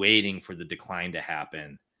keep waiting for the decline to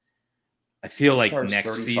happen. I feel like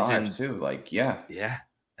next season too.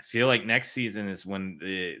 I feel like next season is when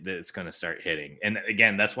it's going to start hitting. And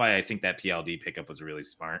again, that's why I think that PLD pickup was really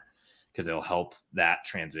smart, because it'll help that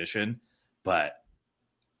transition. But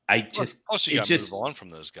also you got to move on from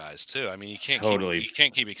those guys too. I mean, you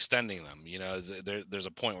can't keep extending them. You know, there's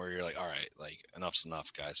a point where you're like, all right, like enough's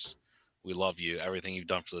enough, guys. We love you, everything you've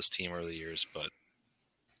done for this team over the years, but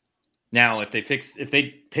now if they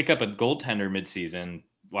pick up a goaltender midseason,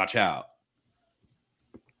 watch out.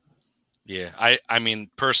 Yeah, I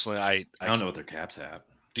mean personally, I don't know what their cap's at.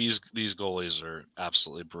 These goalies are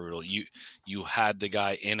absolutely brutal. You had the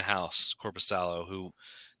guy in-house, Korpisalo, who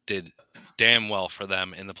did damn well for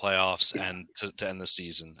them in the playoffs and to end the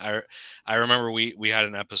season. I remember we had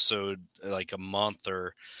an episode like a month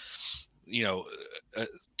or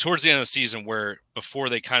towards the end of the season where before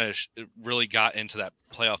they kind of really got into that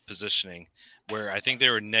playoff positioning, where I think they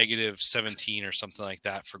were -17 or something like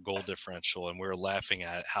that for goal differential, and we were laughing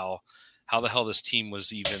at how the hell this team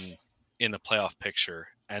was even in the playoff picture.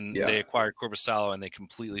 And they acquired Korpisalo and they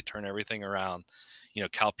completely turned everything around. You know,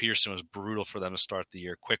 Cal Peterson was brutal for them to start the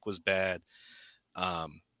year. Quick was bad.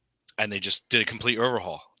 And they just did a complete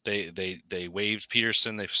overhaul. They waived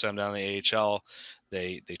Peterson. They sent him down to the AHL.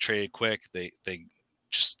 They traded Quick. They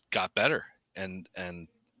just got better. And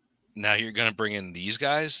now you're going to bring in these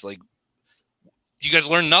guys? Like, you guys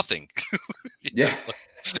learned nothing. Yeah.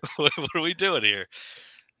 What are we doing here?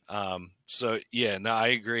 So yeah, no, I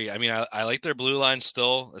agree. I mean, I like their blue line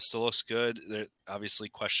still. It still looks good. There obviously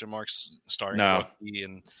question marks starting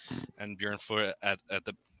and Bjornfot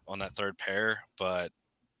on that third pair, but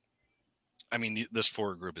I mean, this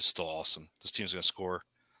forward group is still awesome. This team's going to score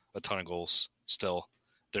a ton of goals still.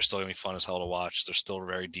 They're still going to be fun as hell to watch. They're still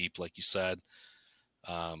very deep, like you said.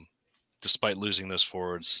 Despite losing those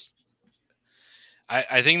forwards,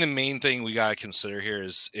 I think the main thing we got to consider here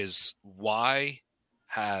is why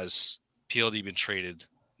has PLD been traded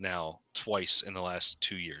now twice in the last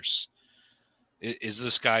 2 years? Is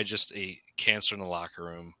this guy just a cancer in the locker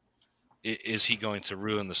room? is he going to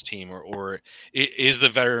ruin this team, or is the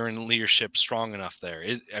veteran leadership strong enough there?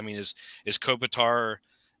 Is Kopitar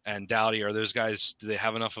and Doughty, are those guys, do they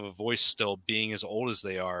have enough of a voice still being as old as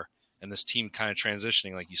they are and this team kind of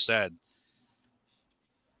transitioning, like you said?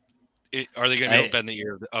 Are they going to be able to bend the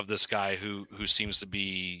ear of this guy who seems to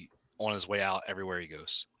be on his way out everywhere he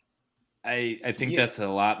goes? I think that's a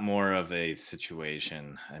lot more of a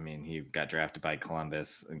situation. I mean, he got drafted by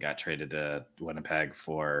Columbus and got traded to Winnipeg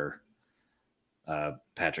for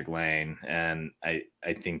Patrick Lane. And I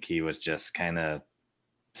think he was just kind of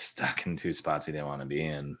stuck in two spots he didn't want to be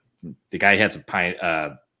in. The guy had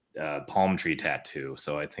a palm tree tattoo,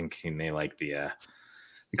 so I think he may like the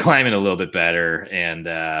climate a little bit better. And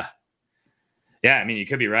yeah, I mean, you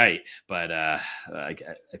could be right, but I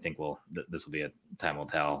think this will be a time will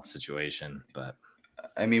tell situation. But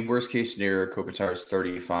I mean, worst case scenario, Kopitar is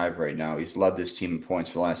 35 right now. He's led this team in points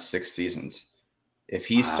for the last 6 seasons. If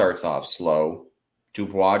he starts off slow,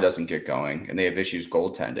 Dubois doesn't get going, and they have issues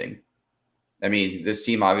goaltending. I mean, this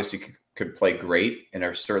team obviously could play great and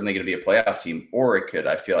are certainly going to be a playoff team, or it could,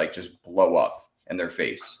 I feel like, just blow up in their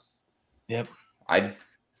face. Yep.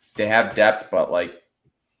 They have depth, but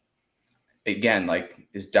again,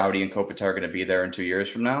 is Doughty and Kopitar going to be there in 2 years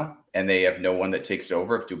from now? And they have no one that takes it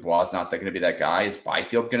over. If Dubois is not going to be that guy, is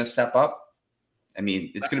Byfield going to step up? I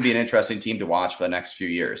mean, it's going to be an interesting team to watch for the next few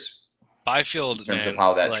years. Byfield, in terms of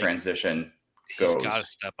how that transition goes. He's got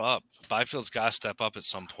to step up. Byfield's got to step up at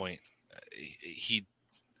some point.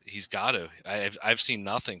 He's got to. I've seen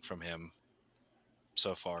nothing from him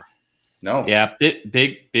so far. No. Yeah,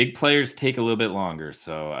 big players take a little bit longer.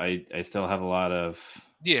 So I still have a lot of.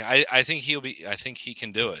 Yeah, I think I think he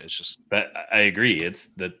can do it. It's just. But I agree. It's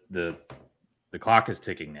the clock is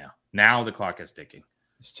ticking now. Now the clock is ticking.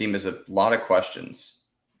 This team has a lot of questions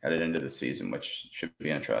headed into the season, which should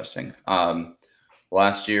be interesting.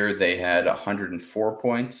 Last year they had 104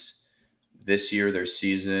 points. This year their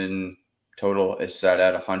season total is set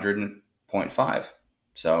at 100.5.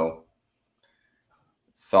 So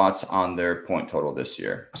thoughts on their point total this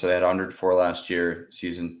year? So they had 104 last year.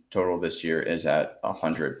 Season total this year is at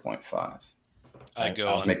 100.5. I'll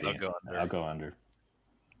go under.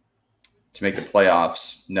 To make the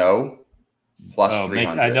playoffs, no. Plus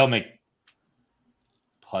 300. They'll make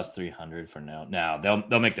plus 300 for now. No,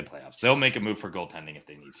 they'll make the playoffs. They'll make a move for goaltending if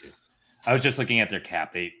they need to. I was just looking at their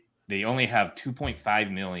cap. They only have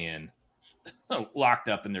 $2.5 million locked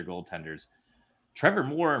up in their goaltenders. Trevor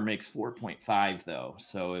Moore makes 4.5 though.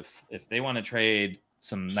 So if they want to trade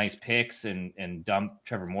some nice picks and dump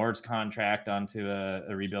Trevor Moore's contract onto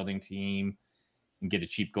a rebuilding team and get a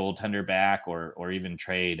cheap goaltender back, or even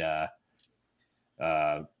trade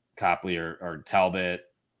Copley or Talbot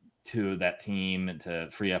to that team to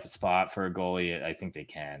free up a spot for a goalie, I think they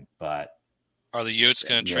can. But are the Utes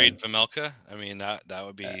going to trade Vejmelka? I mean, that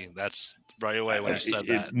would be that's right away when you said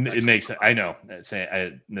that. It makes it. I know.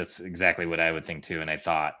 That's exactly what I would think too. And I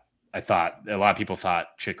thought a lot of people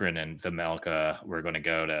thought Chychrun and Vejmelka were going to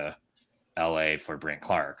go to LA for Brent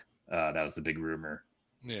Clark. That was the big rumor.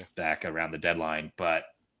 Yeah. Back around the deadline, but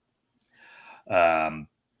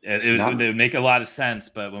it would make a lot of sense.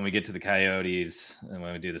 But when we get to the Coyotes and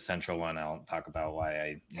when we do the Central one, I'll talk about why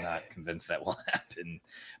I'm not convinced that will happen.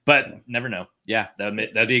 But never know. Yeah,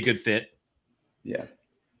 that'd be a good fit. Yeah.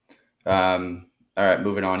 All right,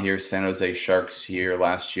 moving on here. San Jose Sharks here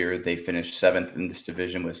last year. They finished 7th in this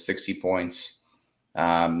division with 60 points.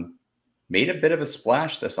 Made a bit of a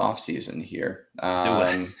splash this offseason here.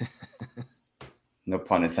 No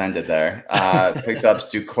pun intended there. Picked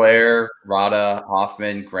up Duclair, Rada,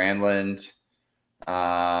 Hoffman, Granlund.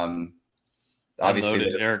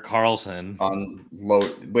 Obviously, Erik Karlsson.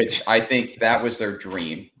 Which I think that was their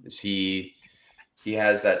dream. Is he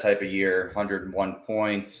has that type of year, 101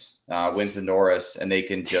 points, wins the Norris, and they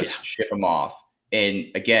can just ship him off. And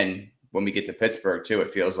again, when we get to Pittsburgh too,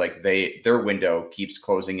 it feels like their window keeps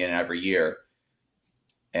closing in every year.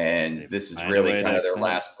 And this is really kind of their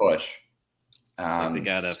last push. Like they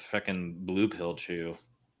got a freaking blue pill chew.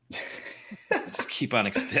 Just keep on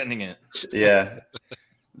extending it. Yeah.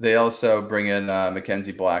 They also bring in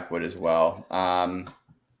Mackenzie Blackwood as well.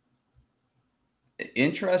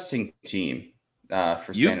 Interesting team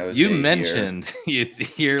for San Jose. You mentioned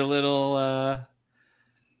your little.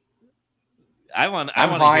 I'm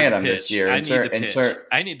high on them this year. I need to pitch.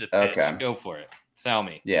 Okay. Go for it. Sell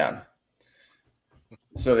me. Yeah.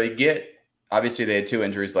 So obviously they had 2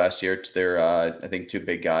 injuries last year to their, I think 2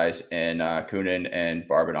 big guys in Kunin and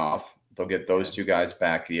Barbanoff. They'll get those 2 guys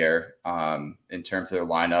back there. In terms of their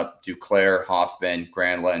lineup, Duclair, Hoffman,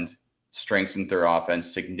 Granlund strengthened their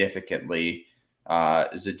offense significantly.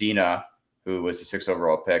 Zadina who was the 6th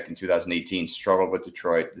overall pick in 2018, struggled with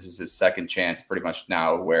Detroit. This is his second chance pretty much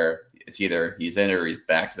now, where it's either he's in or he's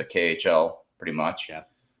back to the KHL pretty much. Yeah.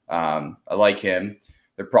 I like him.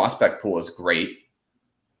 Their prospect pool is great,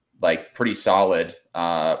 like pretty solid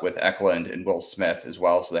with Eklund and Will Smith as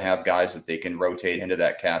well. So they have guys that they can rotate into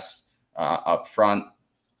that cast up front.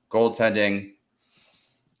 Goaltending,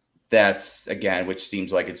 that's, again, which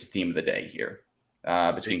seems like it's the theme of the day here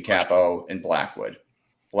between Capo and Blackwood.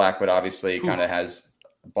 Blackwood obviously kind of has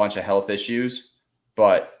a bunch of health issues,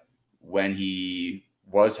 but when he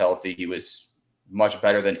was healthy, he was much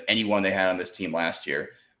better than anyone they had on this team last year.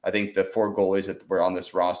 I think the 4 goalies that were on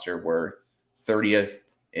this roster were 30th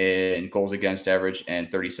in goals against average and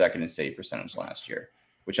 32nd in save percentage last year,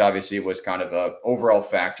 which obviously was kind of a overall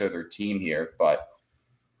factor of their team here. But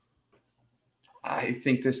I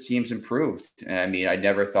think this team's improved. And I mean, I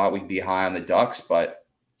never thought we'd be high on the Ducks, but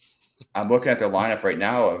I'm looking at their lineup right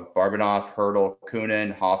now of Barbanoff, Hurdle,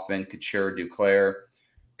 Kunin, Hoffman, Couture, Duclair.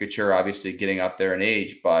 Couture obviously getting up there in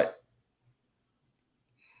age, but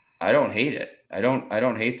I don't hate it. I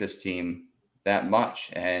don't hate this team that much.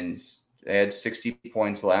 And they had 60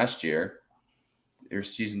 points last year. Their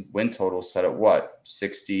season win total set at what?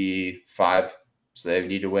 65. So they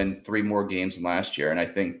need to win 3 more games than last year. And I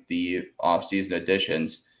think the offseason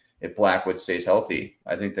additions, if Blackwood stays healthy,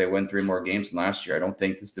 I think they win 3 more games than last year. I don't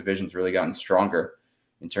think this division's really gotten stronger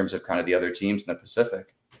in terms of kind of the other teams in the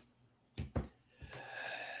Pacific.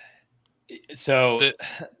 So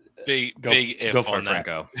big if on that.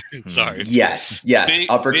 Franco. Sorry. Yes. Big,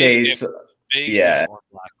 uppercase. Big yeah. If on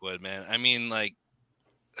Blackwood, man. I mean, like,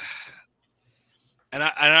 and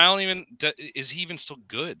I don't even, is he even still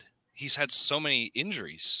good? He's had so many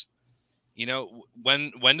injuries. You know,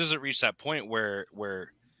 when does it reach that point where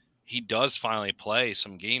he does finally play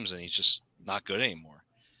some games and he's just not good anymore?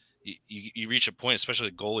 You reach a point, especially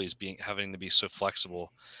with goalies having to be so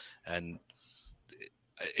flexible, and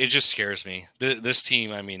it just scares me. This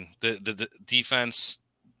team, I mean, the defense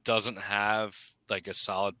doesn't have like a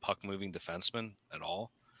solid puck moving defenseman at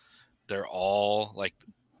all. They're all like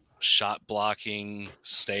shot blocking,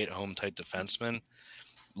 stay at home type defensemen.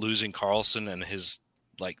 Losing Carlson and his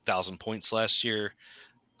like 1,000 points last year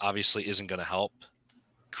obviously isn't going to help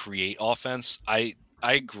create offense. I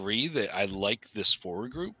agree that I like this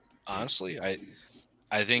forward group. Honestly,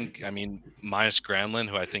 I think, I mean, minus Granlund,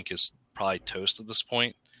 who I think is probably toast at this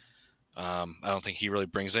point. I don't think he really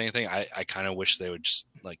brings anything. I kind of wish they would just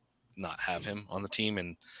like not have him on the team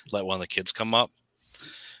and let one of the kids come up.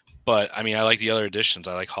 But I mean, I like the other additions.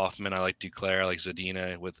 I like Hoffman. I like Duclair. I like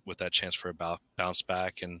Zadina with that chance for a bounce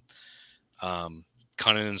back. And Cunnin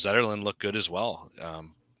and Zetterlund look good as well.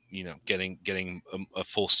 You know, getting a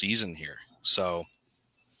full season here. So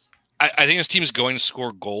I think this team is going to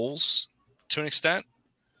score goals to an extent.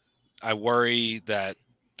 I worry that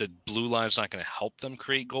the blue line is not going to help them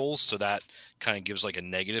create goals. So that kind of gives like a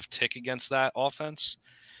negative tick against that offense.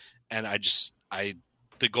 And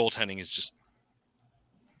the goaltending is just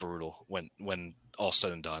brutal when all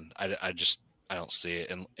said and done. I don't see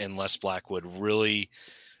it unless Blackwood really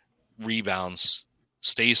rebounds,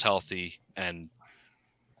 stays healthy, and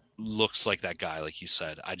looks like that guy, like you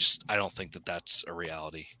said. I don't think that that's a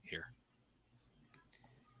reality here.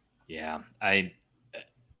 Yeah,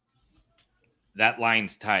 that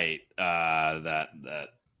line's tight. That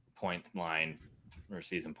point line or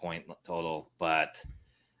season point total, but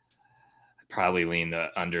I probably lean the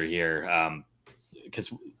under here.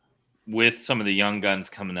 Because with some of the young guns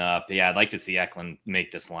coming up, yeah, I'd like to see Eklund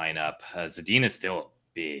make this lineup. Zadina's still a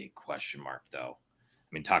big question mark, though. I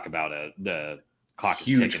mean, talk about the clock is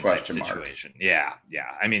huge ticking question situation. Yeah.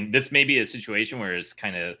 I mean, this may be a situation where it's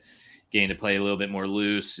kind of getting to play a little bit more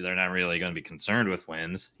loose. They're not really going to be concerned with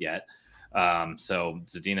wins yet. So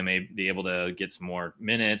Zadina may be able to get some more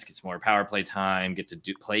minutes, get some more power play time, get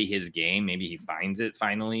to play his game. Maybe he finds it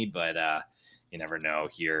finally, but you never know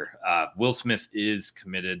here. Will Smith is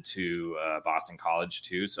committed to Boston College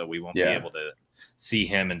too, so we won't be able to see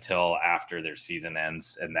him until after their season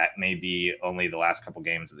ends, and that may be only the last couple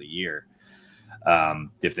games of the year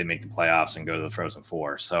if they make the playoffs and go to the Frozen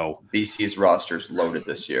Four. So BC's roster's loaded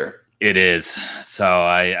this year. It is. So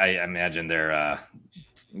I imagine they're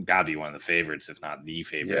got to be one of the favorites, if not the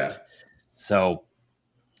favorite. Yeah. So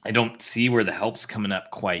I don't see where the help's coming up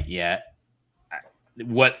quite yet.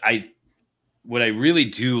 What I really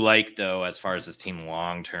do like, though, as far as this team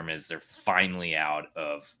long term, is they're finally out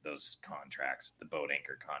of those contracts, the boat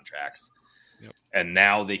anchor contracts. Yep. And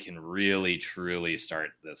now they can really, truly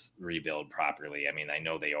start this rebuild properly. I mean, I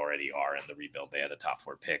know they already are in the rebuild. They had a top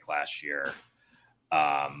 4 pick last year.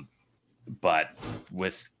 But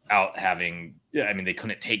with out having, I mean, they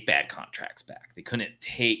couldn't take bad contracts back. They couldn't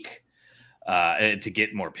take to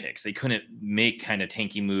get more picks. They couldn't make kind of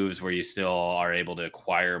tanky moves where you still are able to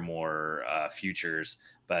acquire more futures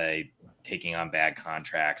by taking on bad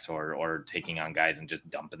contracts or taking on guys and just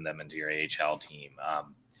dumping them into your AHL team.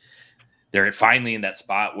 They're finally in that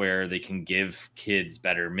spot where they can give kids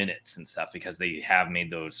better minutes and stuff because they have made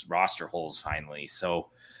those roster holes finally. So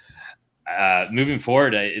moving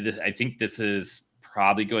forward, I think this is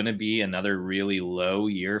probably going to be another really low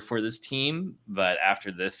year for this team. But after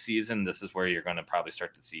this season, this is where you're going to probably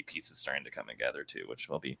start to see pieces starting to come together too, which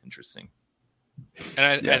will be interesting. And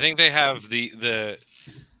I think they have they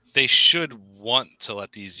should want to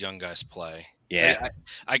let these young guys play. Yeah.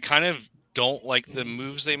 I kind of don't like the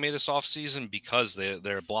moves they made this offseason because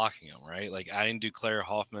they're blocking them, right? Like adding Duclair,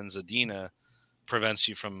 Hoffman, Zadina prevents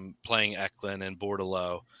you from playing Eklund and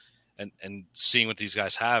Bordeleau and seeing what these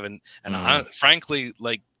guys have. And frankly,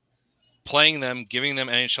 like playing them, giving them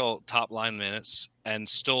NHL top line minutes and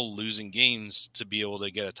still losing games to be able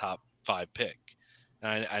to get a top 5 pick.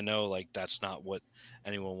 And I know like that's not what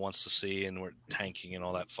anyone wants to see and we're tanking and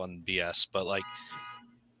all that fun BS, but like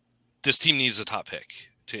this team needs a top pick.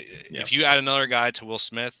 If you add another guy to Will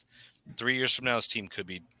Smith, 3 years from now, this team could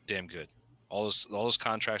be damn good. All those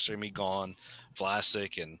contracts are gonna be gone.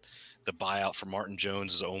 Vlasic and the buyout for Martin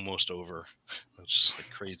Jones is almost over. It's just like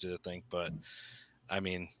crazy to think, but I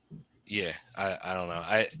mean, yeah, I don't know.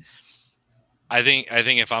 I think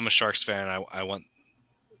if I'm a Sharks fan, I want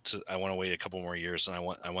to wait a couple more years, and I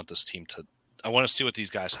want this team I want to see what these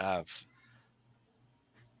guys have.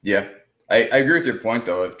 Yeah, I agree with your point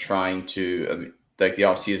though of trying to. Like the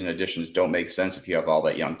offseason additions don't make sense if you have all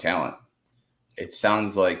that young talent. It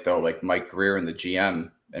sounds like though, like Mike Greer and the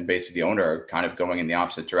GM and basically the owner are kind of going in the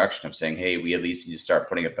opposite direction of saying, hey, we at least need to start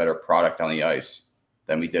putting a better product on the ice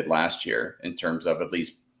than we did last year in terms of at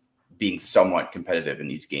least being somewhat competitive in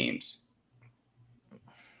these games.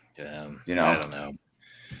 Yeah, I don't know.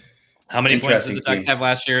 How many points did the Ducks have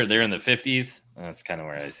last year? They're in the 50s. That's kind of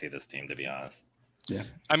where I see this team, to be honest. Yeah.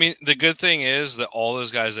 I mean, the good thing is that all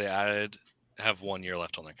those guys they added have 1 year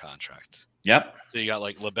left on their contract. Yep. So you got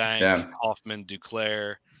like LeBanc, Hoffman,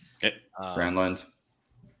 Duclair, Granlund.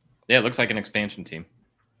 Yeah, it looks like an expansion team.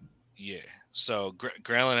 Yeah. So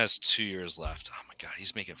Granlund has 2 years left. Oh my God,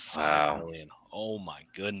 he's making $5 million. Oh my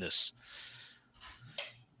goodness.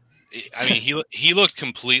 I mean, he looked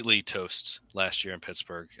completely toast last year in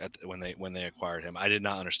Pittsburgh when they acquired him. I did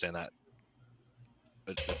not understand that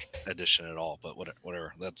addition at all, but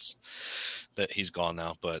whatever. That's that he's gone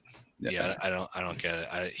now. But yeah, I don't get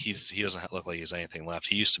it. He doesn't look like he has anything left.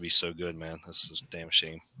 He used to be so good, man. This is a damn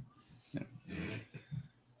shame. Yeah.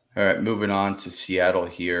 All right, moving on to Seattle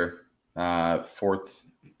here, 4th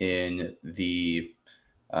in the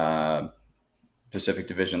Pacific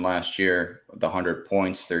Division last year, with 100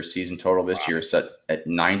 points. Their season total this year is set at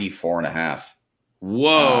 94.5.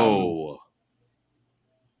 Whoa.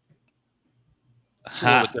 It's a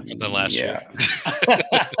little bit different than last year.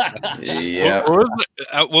 Yeah.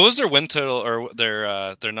 What was their win total or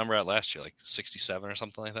their number at last year? Like 67 or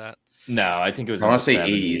something like that? No, I think it was. I want to say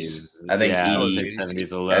 80s. I think 80s. 70s, I think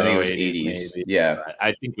it was 80s. Maybe. Yeah.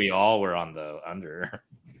 I think we all were on the under.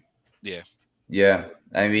 Yeah. Yeah.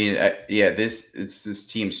 I mean, this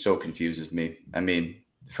team still confuses me. I mean,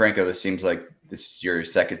 Franco, this seems like this is your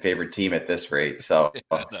second favorite team at this rate. So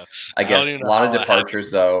I guess a lot of departures,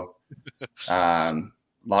 though. A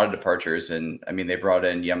lot of departures. And I mean, they brought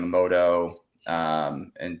in Yamamoto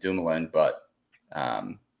and Dumoulin, but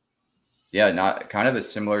not kind of a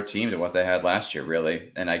similar team to what they had last year,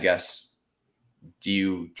 really. And I guess, do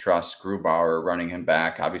you trust Grubauer running him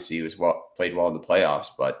back? Obviously, he was played well in the playoffs,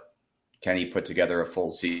 but can he put together a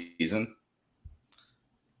full season?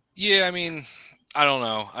 Yeah, I mean, I don't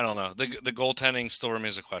know. The goaltending still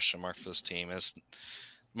remains a question mark for this team. As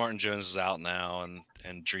Martin Jones is out now,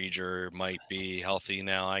 and Dreger might be healthy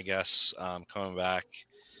now, I guess, coming back.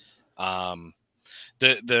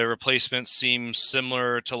 The replacements seem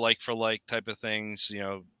similar to like for like type of things. You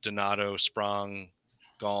know, Donato, Sprong,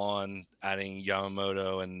 gone, adding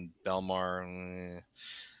Yamamoto and Belmar.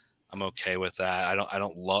 I'm okay with that. I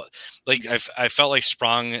don't love like I felt like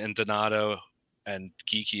Sprong and Donato and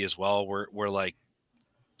Geeky as well were like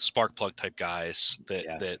spark plug type guys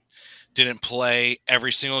that didn't play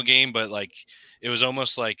every single game, but like it was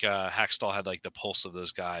almost like Hackstall had like the pulse of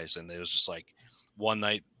those guys, and it was just like one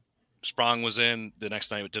night Sprong was in, the next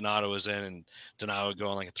night Donato was in, and Donato would go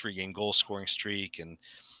on like a 3-game goal scoring streak, and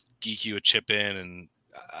Geeky would chip in, and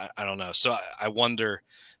I don't know. So I wonder,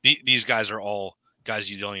 these guys are all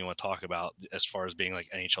guys you don't even want to talk about as far as being like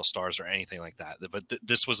NHL stars or anything like that. But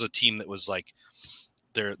this was a team that was like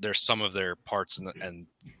there's some of their parts and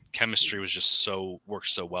chemistry was just worked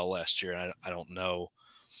so well last year, and I don't know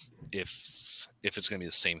if it's going to be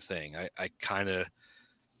the same thing. I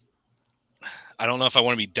don't know if I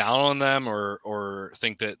want to be down on them or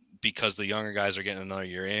think that because the younger guys are getting another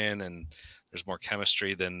year in and there's more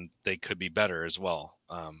chemistry, then they could be better as well.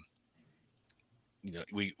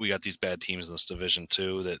 We got these bad teams in this division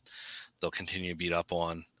too that they'll continue to beat up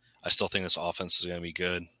on. I still think this offense is going to be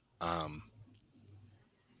good.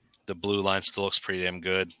 The blue line still looks pretty damn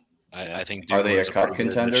good. I think. Are they a cup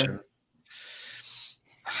contender?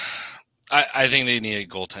 I think they need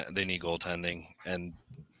goaltending, and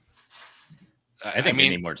I think they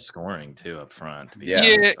need more scoring too up front.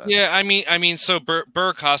 Yeah. I mean, so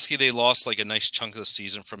Burakovsky, they lost like a nice chunk of the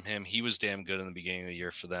season from him. He was damn good in the beginning of the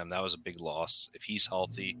year for them. That was a big loss. If he's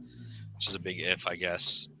healthy, which is a big if, I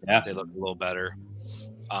guess. Yeah, they look a little better.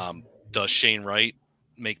 Does Shane Wright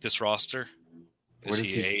make this roster? Where does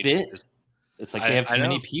he fit? It's like they have too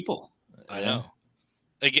many people. I know.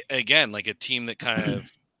 Again, like a team that kind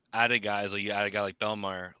of added guys, like you add a guy like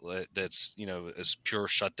Bellemare that's, is pure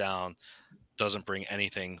shutdown, doesn't bring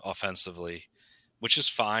anything offensively, which is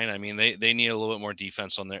fine. I mean, they need a little bit more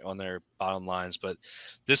defense on their bottom lines, but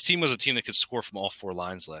this team was a team that could score from all four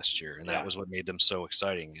lines last year, and that was what made them so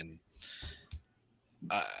exciting. And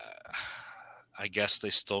I guess they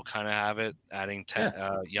still kind of have it, adding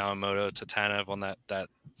Yamamoto to Tanev on that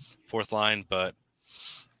fourth line, but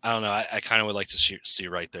I don't know. I kind of would like to see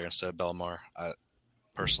right there instead of Bellemare,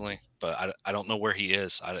 personally, but I don't know where he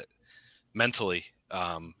is mentally,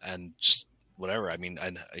 and just whatever. I mean,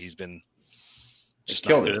 he's been just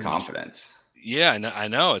killed his confidence. Yeah, I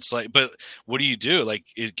know. It's like, but what do you do? Like,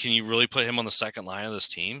 can you really put him on the second line of this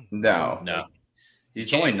team? No.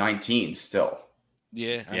 He's only 19 still.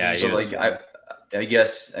 Yeah. I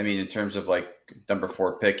guess, I mean, in terms of like number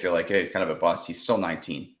 4 pick, you're like, hey, he's kind of a bust. He's still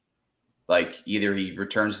 19. Like, either he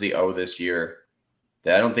returns the O this year.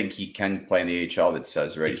 I don't think he can play in the AHL. That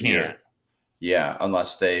says right here. Yeah,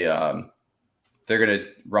 unless they're going to.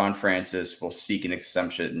 Ron Francis will seek an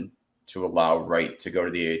exemption to allow Wright to go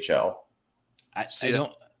to the AHL. I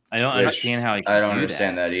don't understand how he can I don't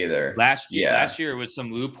understand that either. Last year was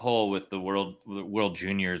some loophole with the World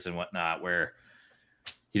Juniors and whatnot where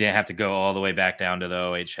he didn't have to go all the way back down to the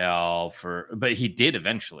OHL but he did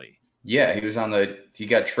eventually. Yeah, he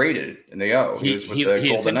got traded in the O. He was with the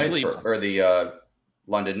Golden Knights or the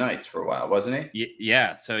London Knights for a while, wasn't he?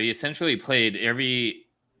 Yeah. So he essentially played every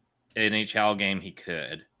NHL game he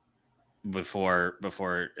could before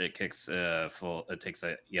it takes a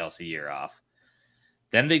ELC year off.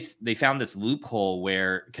 Then they found this loophole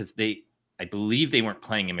where, because I believe they weren't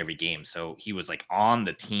playing him every game, so he was like on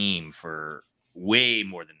the team for way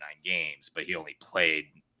more than 9 games, but he only played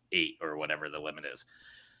 8 or whatever the limit is.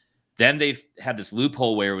 Then they've had this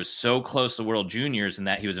loophole where it was so close to World Juniors and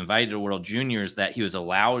that he was invited to World Juniors that he was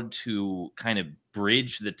allowed to kind of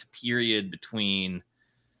bridge the period between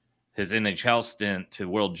his NHL stint to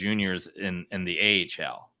World Juniors in the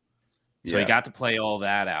AHL. So he got to play all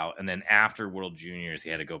that out. And then after World Juniors, he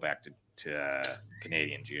had to go back to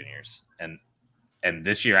Canadian Juniors. And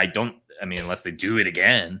this year, unless they do it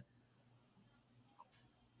again.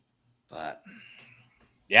 But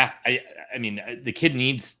yeah, I mean, the kid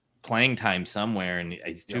needs playing time somewhere, and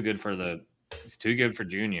he's too good for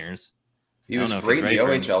juniors. He was great in the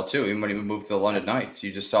OHL too, even when he moved to the London Knights.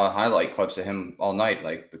 You just saw highlight clips of him all night,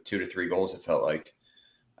 like with 2 to 3 goals, it felt like.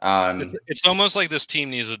 It's almost like this team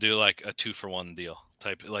needs to do like a 2-for-1 deal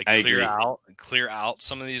type, like clear out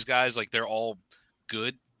some of these guys. Like, they're all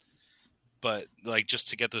good, but like just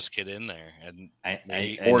to get this kid in there and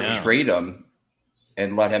trade him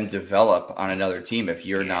and let him develop on another team if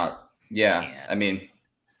you're not. Yeah, I mean,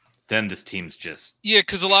 then this team's just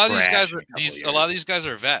because a lot of these guys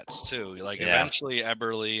are vets too. Like eventually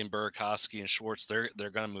Eberle and Burakovsky and Schwartz, they're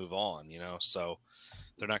gonna move on, so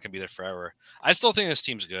they're not gonna be there forever. I still think this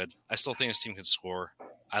team's good. I still think this team can score.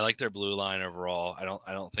 I like their blue line overall. I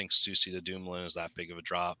don't think Susie to Dumoulin is that big of a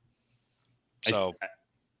drop. So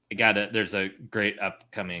there's a great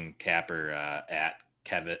upcoming capper at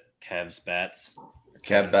Kev's Bets.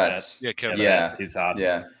 Kev Betts. Yeah, Kev Betts. He's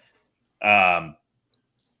awesome. Yeah.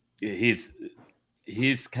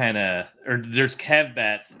 He's kind of, or there's Kev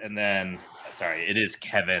Betts, and then it is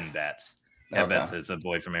Kevin Betts. Kev Betts is a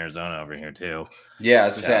boy from Arizona over here too. Yeah,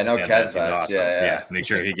 as I say, I know Kev Betts. Awesome. Yeah. Make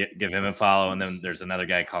sure you give him a follow, and then there's another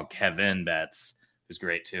guy called Kevin Betts who's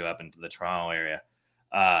great too, up into the Toronto area.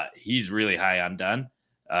 He's really high on Dunn.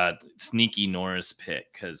 Sneaky Norris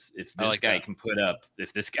pick, because if this guy can put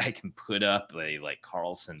up a like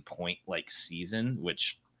Carlson point like season,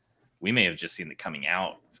 which we may have just seen the coming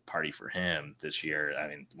out party for him this year. I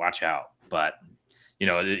mean, watch out. But,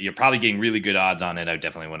 you're probably getting really good odds on it. I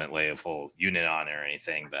definitely wouldn't lay a full unit on it or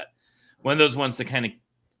anything. But one of those ones to kind of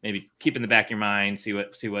maybe keep in the back of your mind, see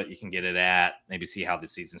what you can get it at, maybe see how the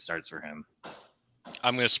season starts for him.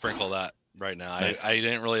 I'm going to sprinkle that right now. Nice. I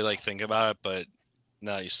didn't really think about it, but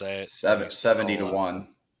now you say it. 70 to 1.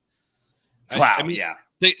 Wow. I mean, yeah.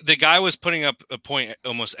 The guy was putting up a point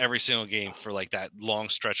almost every single game for like that long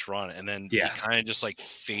stretch run, and then he kind of just like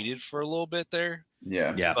faded for a little bit there.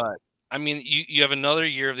 Yeah. But I mean, you have another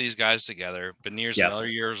year of these guys together. Benir's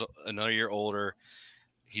another year older.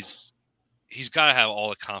 He's got to have all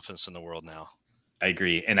the confidence in the world now. I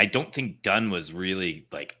agree, and I don't think Dunn was really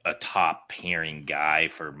like a top pairing guy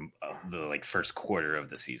for the first quarter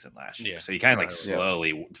of the season last year. So he kind of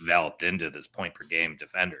slowly developed into this point per game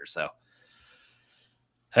defender. So,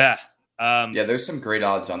 there's some great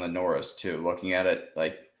odds on the Norris too. Looking at it,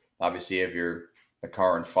 obviously you have your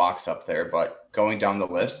Makar and Fox up there, but going down the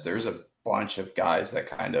list, there's a bunch of guys that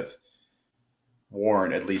kind of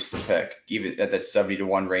warrant at least a pick, even at that 70 to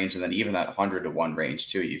 1 range, and then even that 100 to 1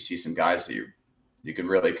 range too. You see some guys that you can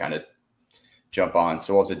really kind of jump on.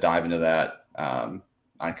 So we'll have to dive into that on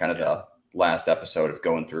kind of the last episode of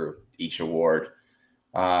going through each award.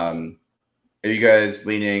 Are you guys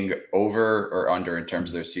leaning over or under in terms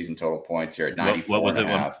of their season total points here at 94? What was it?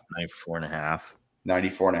 94.5.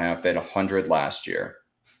 94.5. They had 100 last year.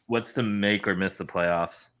 What's the make or miss the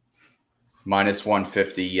playoffs? Minus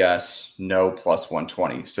 150, yes. No, plus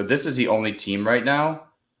 120. So this is the only team right now.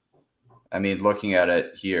 I mean, looking at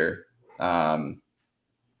it here, that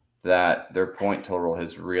their point total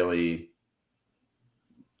has really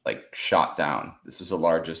shot down. This is the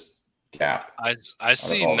largest gap. I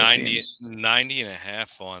see 90 and a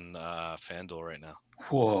half on FanDuel right now.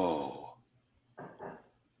 Whoa.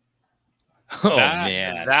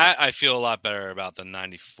 Man. That I feel a lot better about than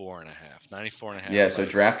 94 and a half. 94 and a half. Yeah, so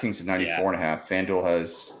DraftKings is 94 and a half. FanDuel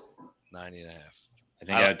has 90 and a half. I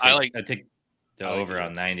think I'd take the over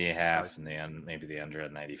on 90 and a half and maybe the under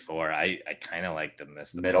at 94. I kind of like the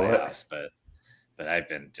miss the playoffs, but I've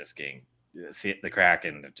been just getting the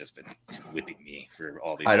Kraken have just been whipping me for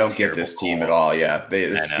all these. I don't get this team at all. Yeah,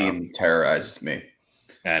 this team terrorizes me.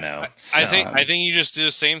 I know. I think you just do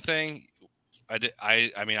the same thing. I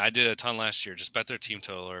did a ton last year. Just bet their team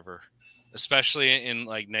total over, especially in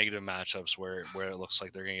negative matchups where it looks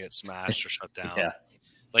like they're gonna get smashed or shut down. Yeah,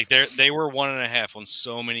 they were 1.5 on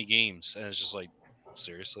so many games, and it's just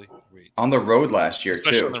seriously. On the road last year,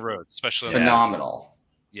 especially too. On the road, especially phenomenal.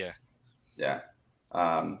 Yeah.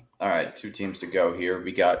 All right, 2 teams to go here.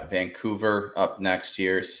 We got Vancouver up next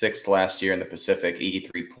here, 6th last year in the Pacific,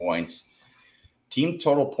 83 points. Team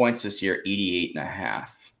total points this year,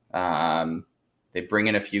 88.5. They bring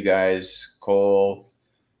in a few guys, Cole,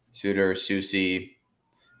 Suter, Susie,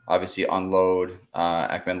 obviously unload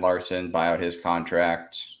Ekman Larson, buy out his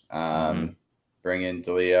contract, bring in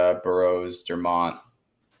Delia, Burrows, Dermont.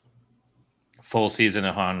 Full season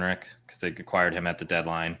of Honrick because they acquired him at the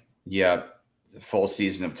deadline. Yep. The full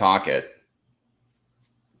season of Tocchet.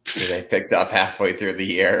 They picked up halfway through the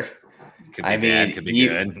year. Could be bad, could be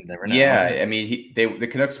good. Never know. Yeah, I mean, the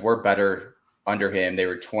Canucks were better under him. They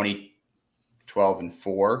were 20-12-4.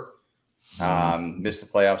 Missed the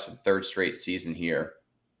playoffs for the 3rd straight season here.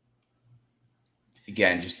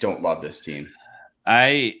 Again, just don't love this team.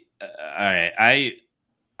 I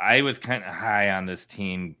was kind of high on this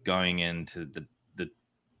team going into the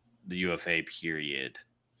UFA period,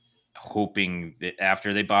 hoping that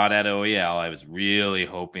after they bought at OEL, I was really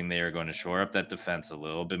hoping they were going to shore up that defense a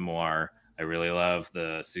little bit more. I really love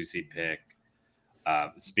the Susie pick.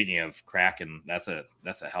 Speaking of Kraken, that's a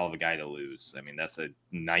hell of a guy to lose. I mean, that's a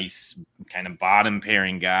nice kind of bottom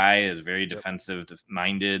pairing guy, is very defensive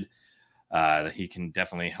minded. He can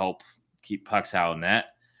definitely help keep pucks out of net.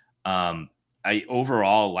 I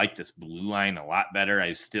overall like this blue line a lot better. I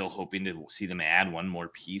was still hoping to see them add one more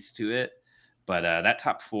piece to it. But that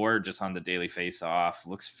top 4 just on the daily face-off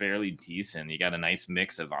looks fairly decent. You got a nice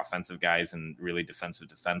mix of offensive guys and really defensive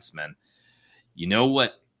defensemen. You know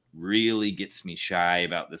what really gets me shy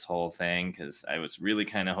about this whole thing? Because I was really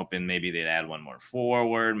kind of hoping maybe they'd add one more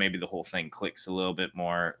forward. Maybe the whole thing clicks a little bit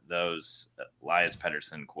more. Those Elias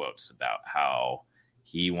Pettersson quotes about how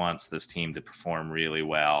he wants this team to perform really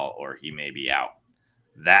well or he may be out.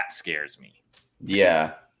 That scares me.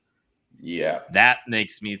 Yeah. That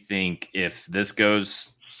makes me think if this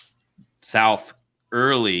goes south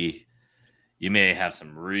early, you may have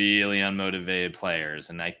some really unmotivated players.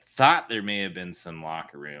 And I thought there may have been some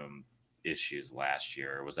locker room issues last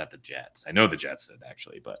year. Or was that the Jets? I know the Jets did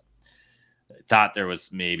actually, but thought there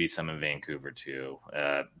was maybe some in Vancouver too,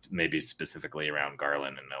 maybe specifically around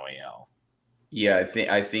Garland and Noel. Yeah,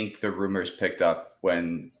 I think the rumors picked up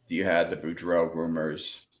when you had the Boudreaux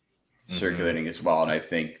rumors circulating as well, and I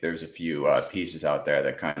think there's a few pieces out there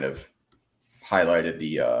that kind of highlighted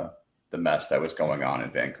the mess that was going on in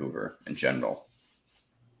Vancouver in general.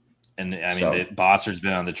 And I mean, Bossard's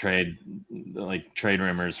been on the trade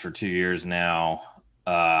rumors for 2 years now.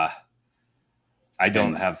 I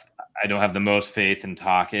don't have the most faith in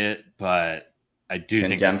Tocchet, but I do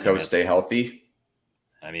think Demko stay healthy.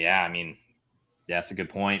 I mean, that's a good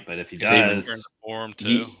point. But if he does,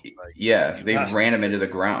 they ran him into the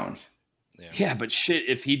ground. Yeah, but shit,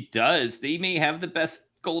 if he does, they may have the best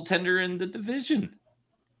goaltender in the division.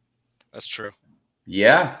 That's true.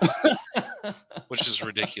 Yeah. Which is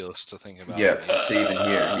ridiculous to think about. Yeah, to even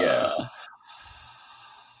hear. Yeah.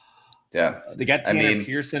 Yeah. They got Tanner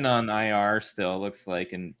Pearson on IR still, looks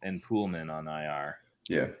like, and Poolman on IR.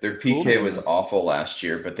 Yeah. Their PK was awful last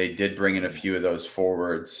year, but they did bring in a few of those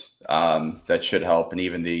forwards that should help, and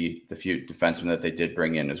even the few defensemen that they did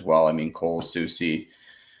bring in as well. I mean, Cole, Soucy,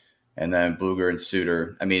 and then Bluger and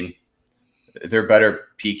Suter. I mean, they're better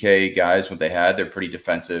PK guys what they had. They're pretty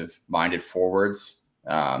defensive-minded forwards,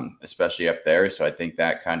 especially up there. So I think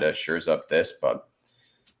that kind of shores up this, but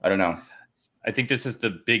I don't know. I think this is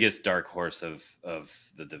the biggest dark horse of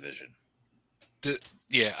the division.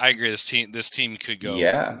 Yeah, I agree. This team could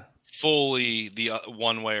go fully the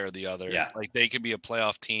one way or the other. Yeah, like they could be a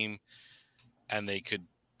playoff team, and they could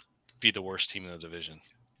be the worst team in the division.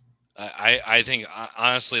 I think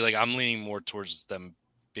honestly, like I'm leaning more towards them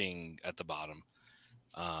being at the bottom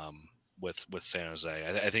with San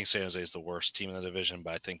Jose. I think San Jose is the worst team in the division,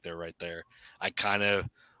 but I think they're right there. I kind of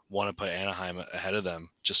want to put Anaheim ahead of them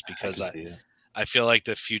just because I feel like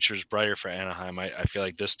the future is brighter for Anaheim. I feel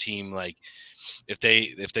like this team, like if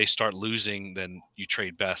they start losing, then you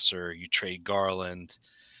trade Besser, you trade Garland.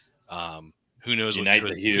 Who knows? Unite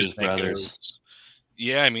the Hughes brothers.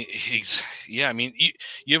 Yeah, I mean,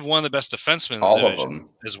 you have one of the best defensemen in the all division of them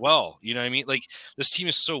as well. You know what I mean? Like this team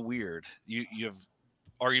is so weird. You have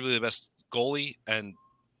arguably the best goalie, and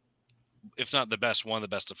if not the best, one of the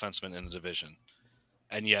best defensemen in the division,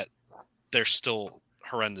 and yet they're still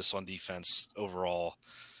horrendous on defense overall.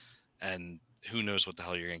 And who knows what the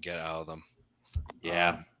hell you're gonna get out of them?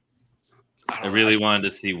 Yeah. I really wanted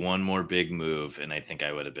to see one more big move, and I think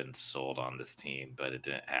I would have been sold on this team, but it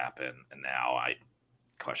didn't happen. And now I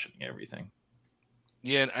questioning everything.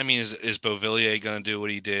 Yeah, I mean, is Beauvillier going to do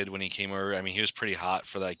what he did when he came over? I mean, he was pretty hot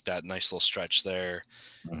for like that nice little stretch there.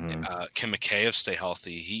 Mm-hmm. Can Mikheyev stay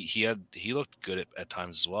healthy? He looked good at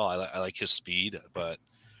times as well. I like his speed, but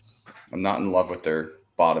I'm not in love with their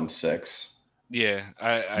bottom six. Yeah,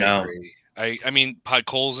 I agree. I mean,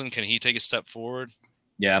 Podkolzin, can he take a step forward?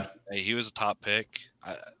 Yeah, he was a top pick.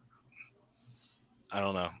 I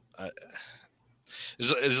don't know.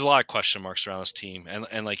 There's a lot of question marks around this team,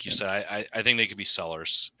 and like you said, I think they could be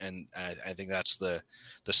sellers, and I think that's the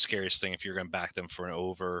scariest thing if you're going to back them for an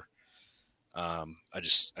over. I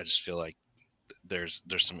just feel like there's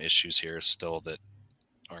some issues here still that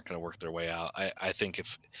aren't going to work their way out. I think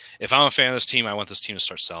if I'm a fan of this team, I want this team to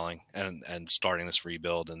start selling and starting this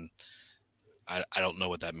rebuild, and I don't know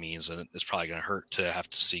what that means, and it's probably going to hurt to have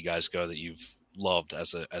to see guys go that you've loved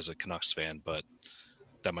as a Canucks fan, but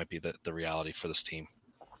that might be the reality for this team.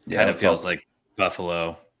 Kind of feels like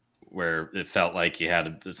Buffalo, where it felt like you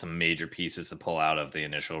had some major pieces to pull out of the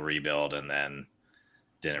initial rebuild and then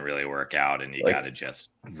didn't really work out, and you got to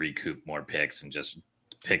just recoup more picks and just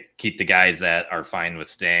keep the guys that are fine with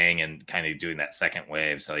staying and kind of doing that second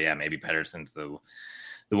wave. So yeah, maybe Pettersson's the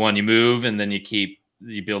one you move, and then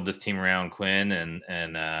you build this team around Quinn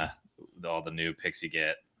and all the new picks you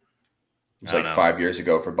get. It was like 5 years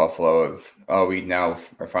ago for Buffalo we now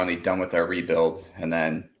are finally done with our rebuild, and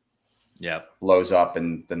then blows up,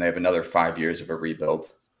 and then they have another 5 years of a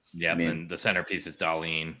rebuild. Yeah, and the centerpiece is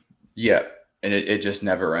Dahlin. Yeah, and it just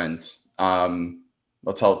never ends.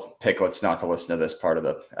 Let's tell Picklets not to listen to this part of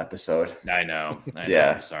the episode. I know.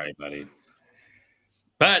 Yeah, I'm sorry, buddy.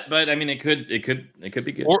 But I mean, it could be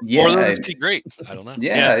good. Or they're great. I don't know.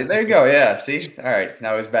 Yeah, there you go. Yeah, see, all right,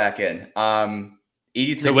 now he's back in.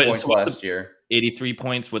 83 points last year. 83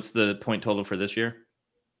 points. What's the point total for this year?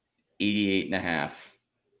 88.5.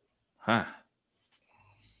 Huh.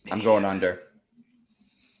 I'm going under.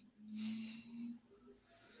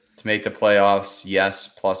 To make the playoffs, yes,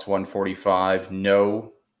 plus 145.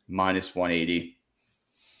 No, minus 180.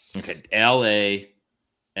 Okay. LA,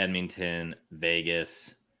 Edmonton,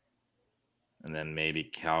 Vegas, and then maybe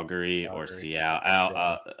Calgary. Or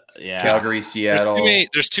Seattle. Yeah, Calgary, Seattle.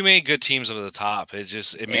 There's too many good teams up at the top. It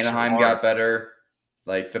makes Anaheim got better.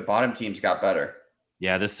 Like the bottom teams got better.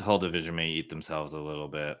 Yeah, this whole division may eat themselves a little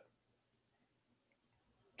bit.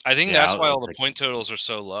 I think that's why all the point totals are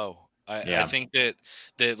so low. I think that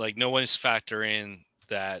like no one's factoring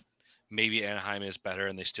that maybe Anaheim is better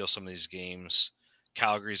and they steal some of these games.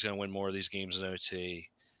 Calgary's going to win more of these games in OT.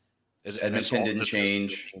 Edmonton didn't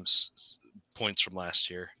change points from last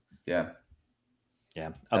year. Yeah.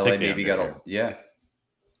 I'll LA take maybe got a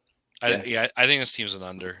I think this team's an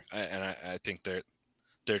under, and I think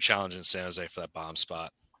they're challenging San Jose for that bottom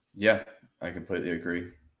spot. Yeah, I completely agree.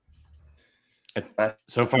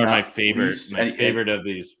 So far, my favorite of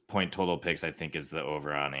these point total picks, I think, is the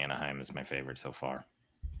over on Anaheim. Is my favorite so far.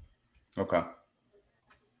 Okay.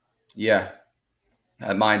 Yeah,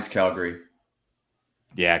 mine's Calgary.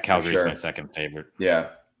 Yeah, Calgary's my second favorite.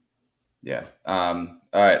 Yeah. All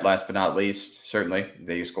right. Last but not least, certainly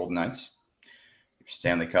Vegas Golden Knights, your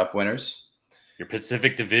Stanley Cup winners, your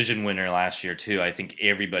Pacific Division winner last year too. I think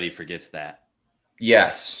everybody forgets that.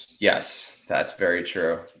 Yes, that's very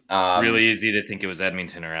true. Really easy to think it was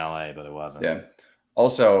Edmonton or LA, but it wasn't. Yeah.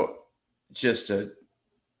 Also,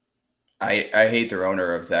 I hate their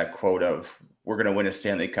owner of that quote of "We're going to win a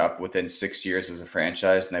Stanley Cup within 6 years as a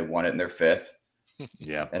franchise," and they won it in their fifth.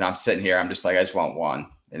 Yeah. And I'm sitting here, I'm just like, I just want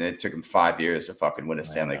one. And it took them 5 years to fucking win a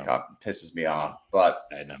Stanley Cup. It pisses me off. But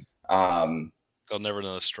I know. They'll never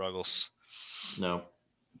know the struggles. No.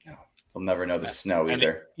 They'll never know the snow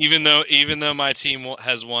either. Even though my team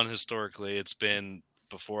has won historically, it's been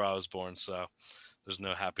before I was born, so there's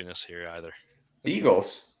no happiness here either.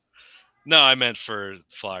 Eagles? No, I meant for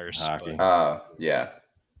Flyers. Hockey. Yeah.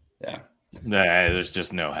 There's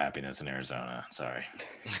just no happiness in Arizona. Sorry.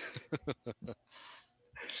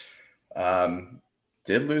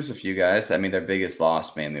 Did lose a few guys. I mean, their biggest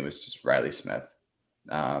loss mainly was just Riley Smith.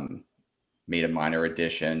 Made a minor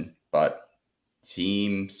addition, but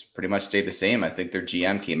teams pretty much stayed the same. I think their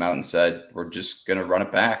GM came out and said, we're just going to run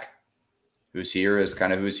it back. Who's here is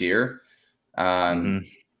kind of who's here.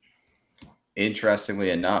 Interestingly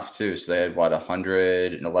enough, too, so they had,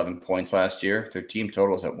 111 points last year. Their team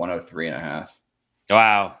total is at 103.5.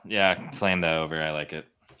 Wow. Yeah, slam that over. I like it.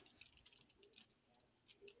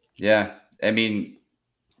 Yeah. I mean,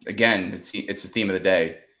 again, it's the theme of the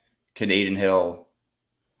day. Can Aiden Hill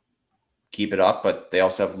keep it up? But they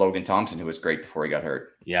also have Logan Thompson, who was great before he got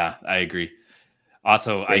hurt. Yeah, I agree.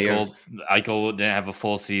 Also, Eichel didn't have a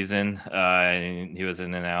full season. He was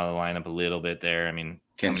in and out of the lineup a little bit there. I mean,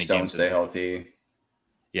 can Stone stay healthy?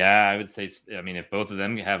 Yeah, I would say. I mean, if both of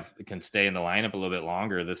them can stay in the lineup a little bit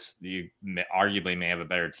longer, you arguably may have a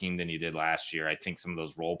better team than you did last year. I think some of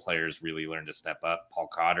those role players really learned to step up. Paul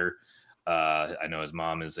Cotter, I know his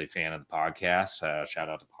mom is a fan of the podcast. Shout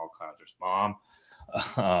out to Paul Cotter's mom.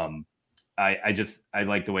 I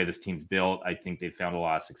like the way this team's built. I think they found a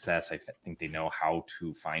lot of success. I think they know how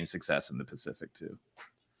to find success in the Pacific too.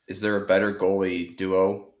 Is there a better goalie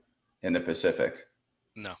duo in the Pacific?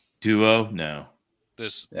 No. Duo? No.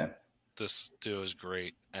 This duo is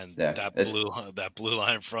great, and Yeah, that blue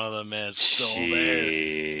line in front of them, man, is still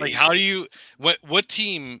there. Like, how do you? What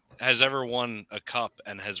team has ever won a cup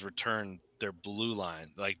and has returned their blue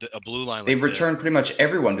line, like a blue line? They've returned pretty much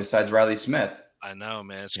everyone besides Riley Smith. I know,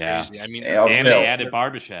 man, it's crazy. I mean, and they added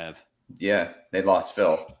Barbashev. Yeah, they lost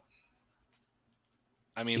Phil.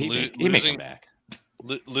 I mean, he may come back.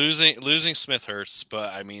 Losing Smith hurts,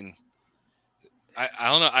 but I mean, I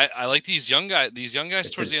don't know. I like these young guys. These young guys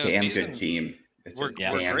It's towards a the end of the season. good team. It's a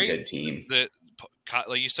damn good team.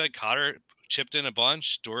 Like you said, Cotter chipped in a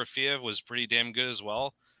bunch. Dorofeev was pretty damn good as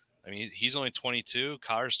well. I mean, he's only 22.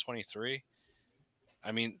 Cotter's 23.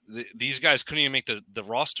 I mean, these guys couldn't even make the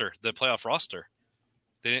roster, the playoff roster.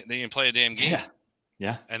 They didn't play a damn game.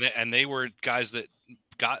 Yeah. And they were guys that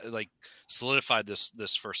got solidified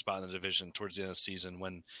this first spot in the division towards the end of the season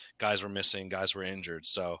when guys were missing, guys were injured.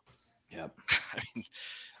 So, yeah, I mean,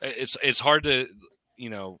 it's hard to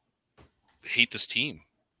hate this team.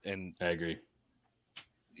 And I agree.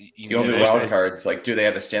 The only wild cards, do they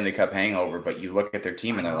have a Stanley Cup hangover? But you look at their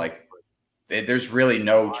team and they're like, there's really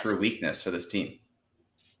no true weakness for this team.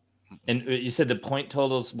 And you said the point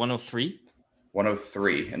total's 103?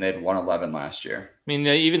 103, and they had 111 last year. I mean,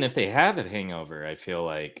 even if they have a hangover, I feel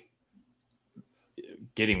like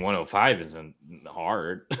getting 105 isn't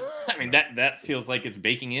hard. I mean, that feels like it's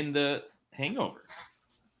baking in the hangover.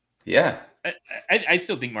 Yeah. I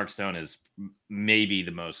still think Mark Stone is maybe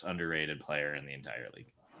the most underrated player in the entire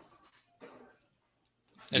league.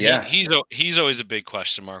 And he's always a big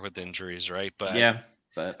question mark with injuries, right? But yeah.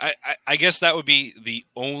 But I guess that would be the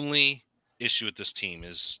only issue with this team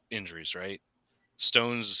is injuries, right?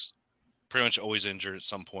 Stone's pretty much always injured at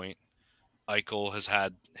some point. Eichel has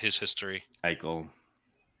had his history.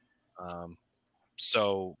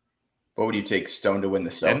 So, what would you take, Stone to win the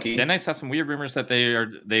Selke? Then I saw some weird rumors that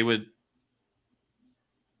they would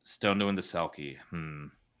Stone to win the Selke.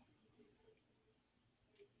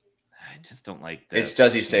 I just don't like that. It's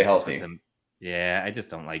does he stay healthy? Yeah, I just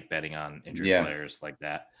don't like betting on injured players like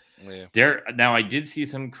that. Yeah. Now, I did see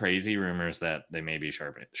some crazy rumors that they may be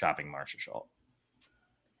shopping Marchessault.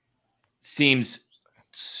 Seems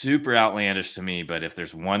super outlandish to me, but if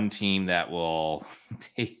there's one team that will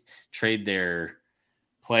trade their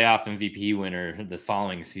playoff MVP winner the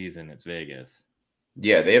following season, it's Vegas.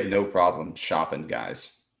 Yeah, they have no problem shopping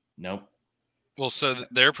guys. Nope. Well, so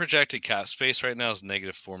their projected cap space right now is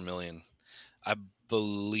 -$4 million. I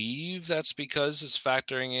believe that's because it's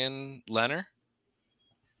factoring in Leonard,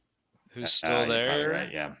 who's still there.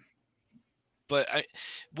 Right, yeah. But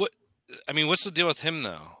what's the deal with him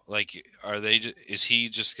though? Like, is he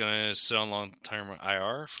just gonna sit on long-term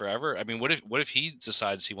IR forever? I mean, what if he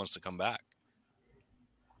decides he wants to come back?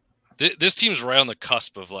 This team's right on the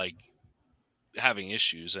cusp of like having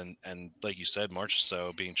issues, and like you said,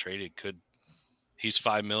 Marchessault being traded he's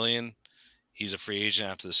 $5 million. He's a free agent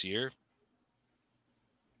after this year.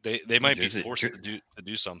 They might be forced to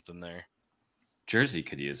do something there. Jersey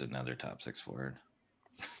could use another top 6 forward.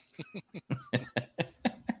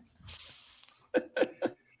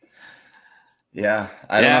 Yeah,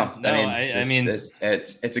 I don't know. No, I mean, it's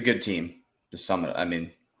a good team to sum it. I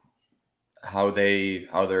mean, how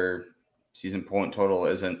their season point total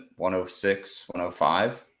isn't 106,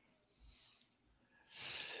 105.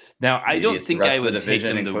 Now, I don't think I would the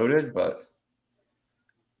division take them included, but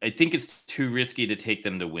I think it's too risky to take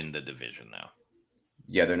them to win the division now.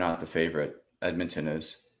 Yeah, they're not the favorite. Edmonton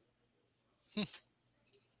is.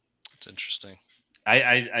 It's interesting.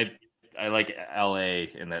 I like LA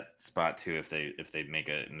in that spot too if they make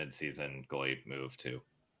a midseason goalie move too.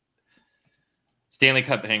 Stanley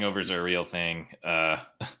Cup hangovers are a real thing.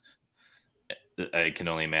 I can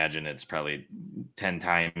only imagine it's probably 10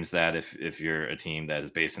 times that if you're a team that is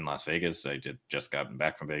based in Las Vegas. I just gotten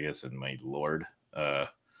back from Vegas, and my Lord, that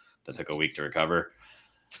took a week to recover.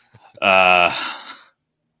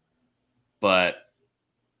 But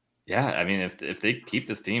yeah, I mean, if they keep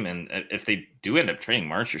this team, and if they do end up trading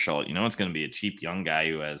Marchessault, it's going to be a cheap young guy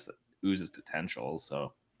who oozes potential.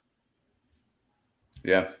 So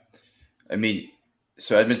yeah, I mean,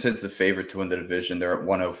 so Edmonton's the favorite to win the division. They're at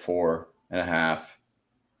 104.5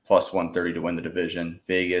 plus 130 to win the division.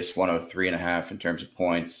 Vegas 103.5 in terms of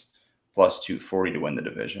points, plus 240 to win the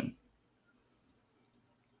division.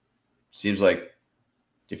 Seems like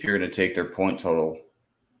if you're going to take their point total,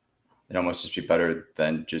 it almost just be better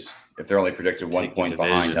than just if they're only predicted 1 point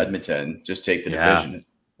behind Edmonton, just take the division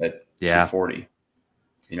at 240.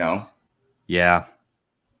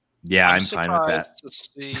 Yeah, I'm fine with that. To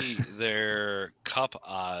see their cup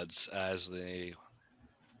odds as the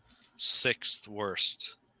 6th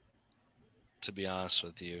worst, to be honest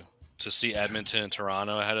with you. To see Edmonton and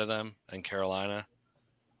Toronto ahead of them, and Carolina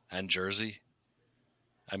and Jersey.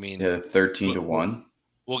 I mean, 13 to 1.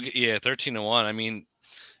 Well, yeah, 13 to 1. I mean,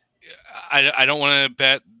 I don't want to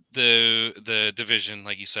bet the division,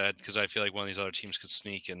 like you said, because I feel like one of these other teams could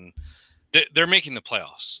sneak, and they're making the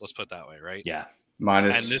playoffs. Let's put it that way, right? Yeah.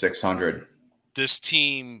 Minus 600. This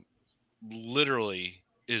team literally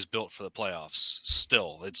is built for the playoffs.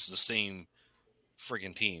 Still, it's the same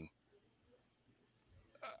friggin' team.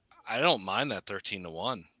 I don't mind that 13 to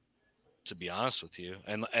 1, to be honest with you.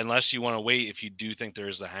 And unless you want to wait, if you do think there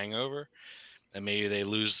is a hangover, and maybe they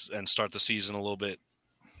lose and start the season a little bit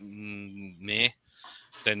meh,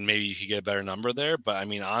 then maybe you could get a better number there. But I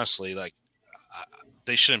mean, honestly, like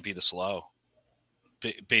they shouldn't be this low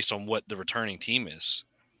based on what the returning team is.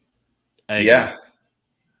 Yeah.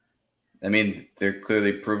 I mean, they're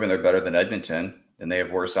clearly proving they're better than Edmonton, and they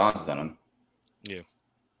have worse odds than them. Yeah.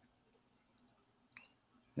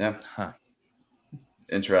 Yeah. Huh.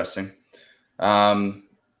 Interesting. All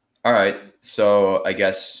right. So I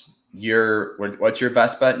guess what's your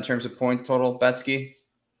best bet in terms of point total, Betsky?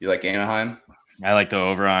 You like Anaheim? I like the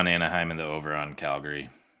over on Anaheim and the over on Calgary.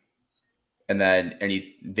 And then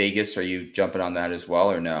any Vegas, are you jumping on that as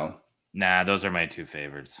well or no? Nah, those are my 2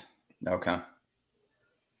 favorites. Okay.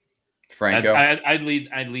 Franco? I'd lead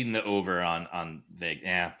in the over on Vegas.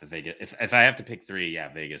 Yeah, the Vegas. If I have to pick 3,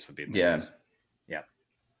 Vegas would be the most. Yeah.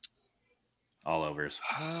 All overs.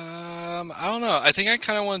 I don't know. I think I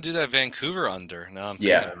kind of want to do that Vancouver under. No,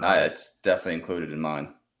 it's definitely included in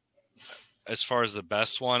mine. as far as the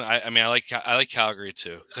best one, I mean, I like Calgary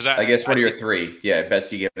too. Because I guess what are your three? Yeah,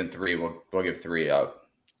 best you given three. We'll give three out.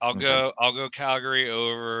 I'll go Calgary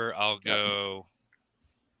over. I'll go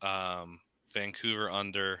Vancouver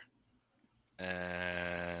under,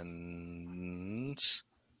 and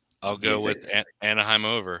I'll go with Anaheim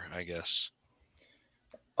over, I guess.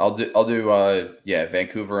 I'll do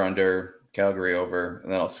Vancouver under, Calgary over,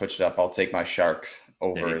 and then I'll switch it up. I'll take my Sharks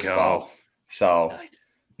over as well. So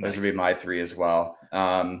those would be my three as well.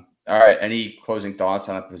 All right. Any closing thoughts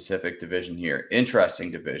on the Pacific Division here? Interesting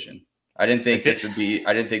division. I didn't think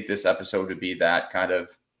this episode would be that kind of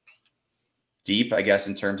deep, I guess,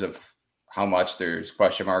 in terms of how much there's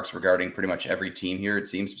question marks regarding pretty much every team here, it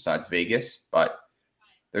seems, besides Vegas, but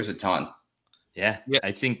there's a ton. Yeah.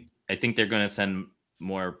 I think they're going to send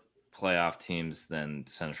more playoff teams than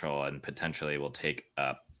Central, and potentially will take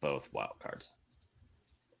up both wild cards.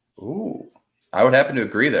 Ooh, I would happen to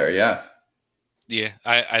agree there. Yeah. Yeah,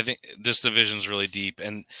 I think this division is really deep,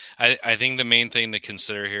 and I think the main thing to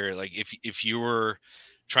consider here, like if you were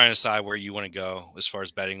trying to decide where you want to go as far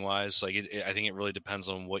as betting wise, like I think it really depends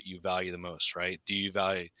on what you value the most, right? Do you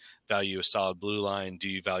value a solid blue line? Do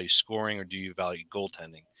you value scoring, or do you value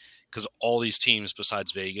goaltending? Because all these teams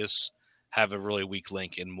besides Vegas have a really weak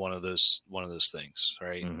link in one of those things,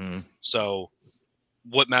 right? Mm-hmm. So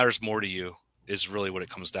what matters more to you is really what it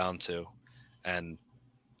comes down to. And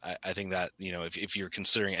I think that, if you're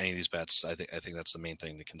considering any of these bets, I think that's the main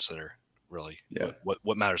thing to consider, really. Yeah.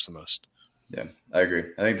 What matters the most. Yeah, I agree.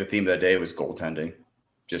 I think the theme of the day was goaltending,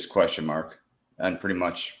 just question mark, and pretty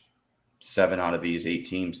much 7 out of these 8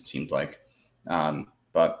 teams, it seemed like.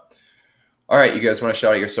 But all right, you guys want to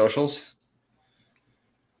shout out your socials?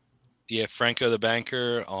 Yeah, Franco the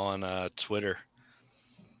Banker on Twitter.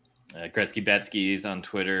 Gretzky Betsky is on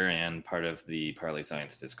Twitter and part of the Parlay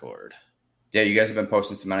Science Discord. Yeah, you guys have been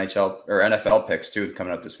posting some NHL or NFL picks too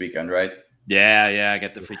coming up this weekend, right? Yeah, I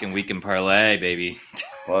got the freaking weekend parlay, baby.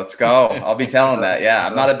 Well, let's go. I'll be telling that. Yeah,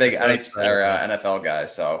 I'm not a big NFL guy,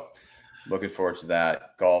 so looking forward to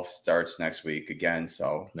that. Golf starts next week again,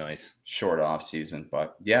 so nice. Short off season,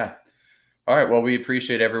 but yeah. All right. Well, we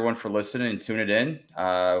appreciate everyone for listening and tuning in.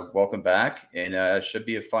 Welcome back, and it should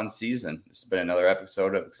be a fun season. This has been another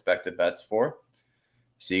episode of Expected Bets 4.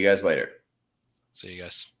 See you guys later. See you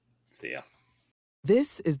guys. See ya.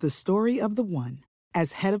 This is the story of the one.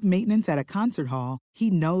 As head of maintenance at a concert hall,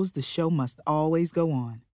 he knows the show must always go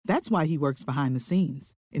on. That's why he works behind the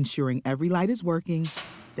scenes, ensuring every light is working,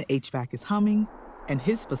 the HVAC is humming, and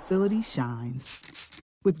his facility shines.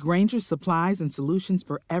 With Grainger's supplies and solutions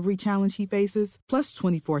for every challenge he faces, plus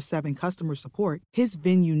 24/7 customer support, his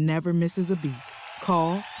venue never misses a beat.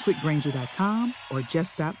 Call quickgrainger.com or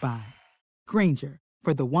just stop by. Grainger,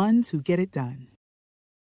 for the ones who get it done.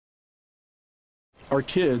 Our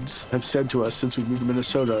kids have said to us since we moved to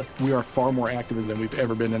Minnesota, we are far more active than we've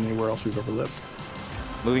ever been anywhere else we've ever lived.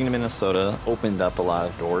 Moving to Minnesota opened up a lot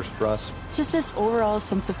of doors for us. Just this overall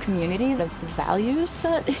sense of community, of values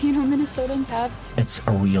that, Minnesotans have. It's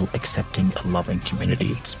a real accepting, loving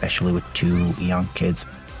community, especially with 2 young kids.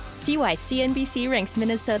 See why CNBC ranks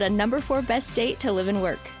Minnesota number 4 best state to live and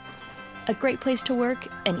work. A great place to work,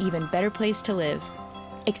 an even better place to live.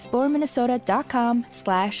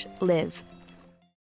 ExploreMinnesota.com/live.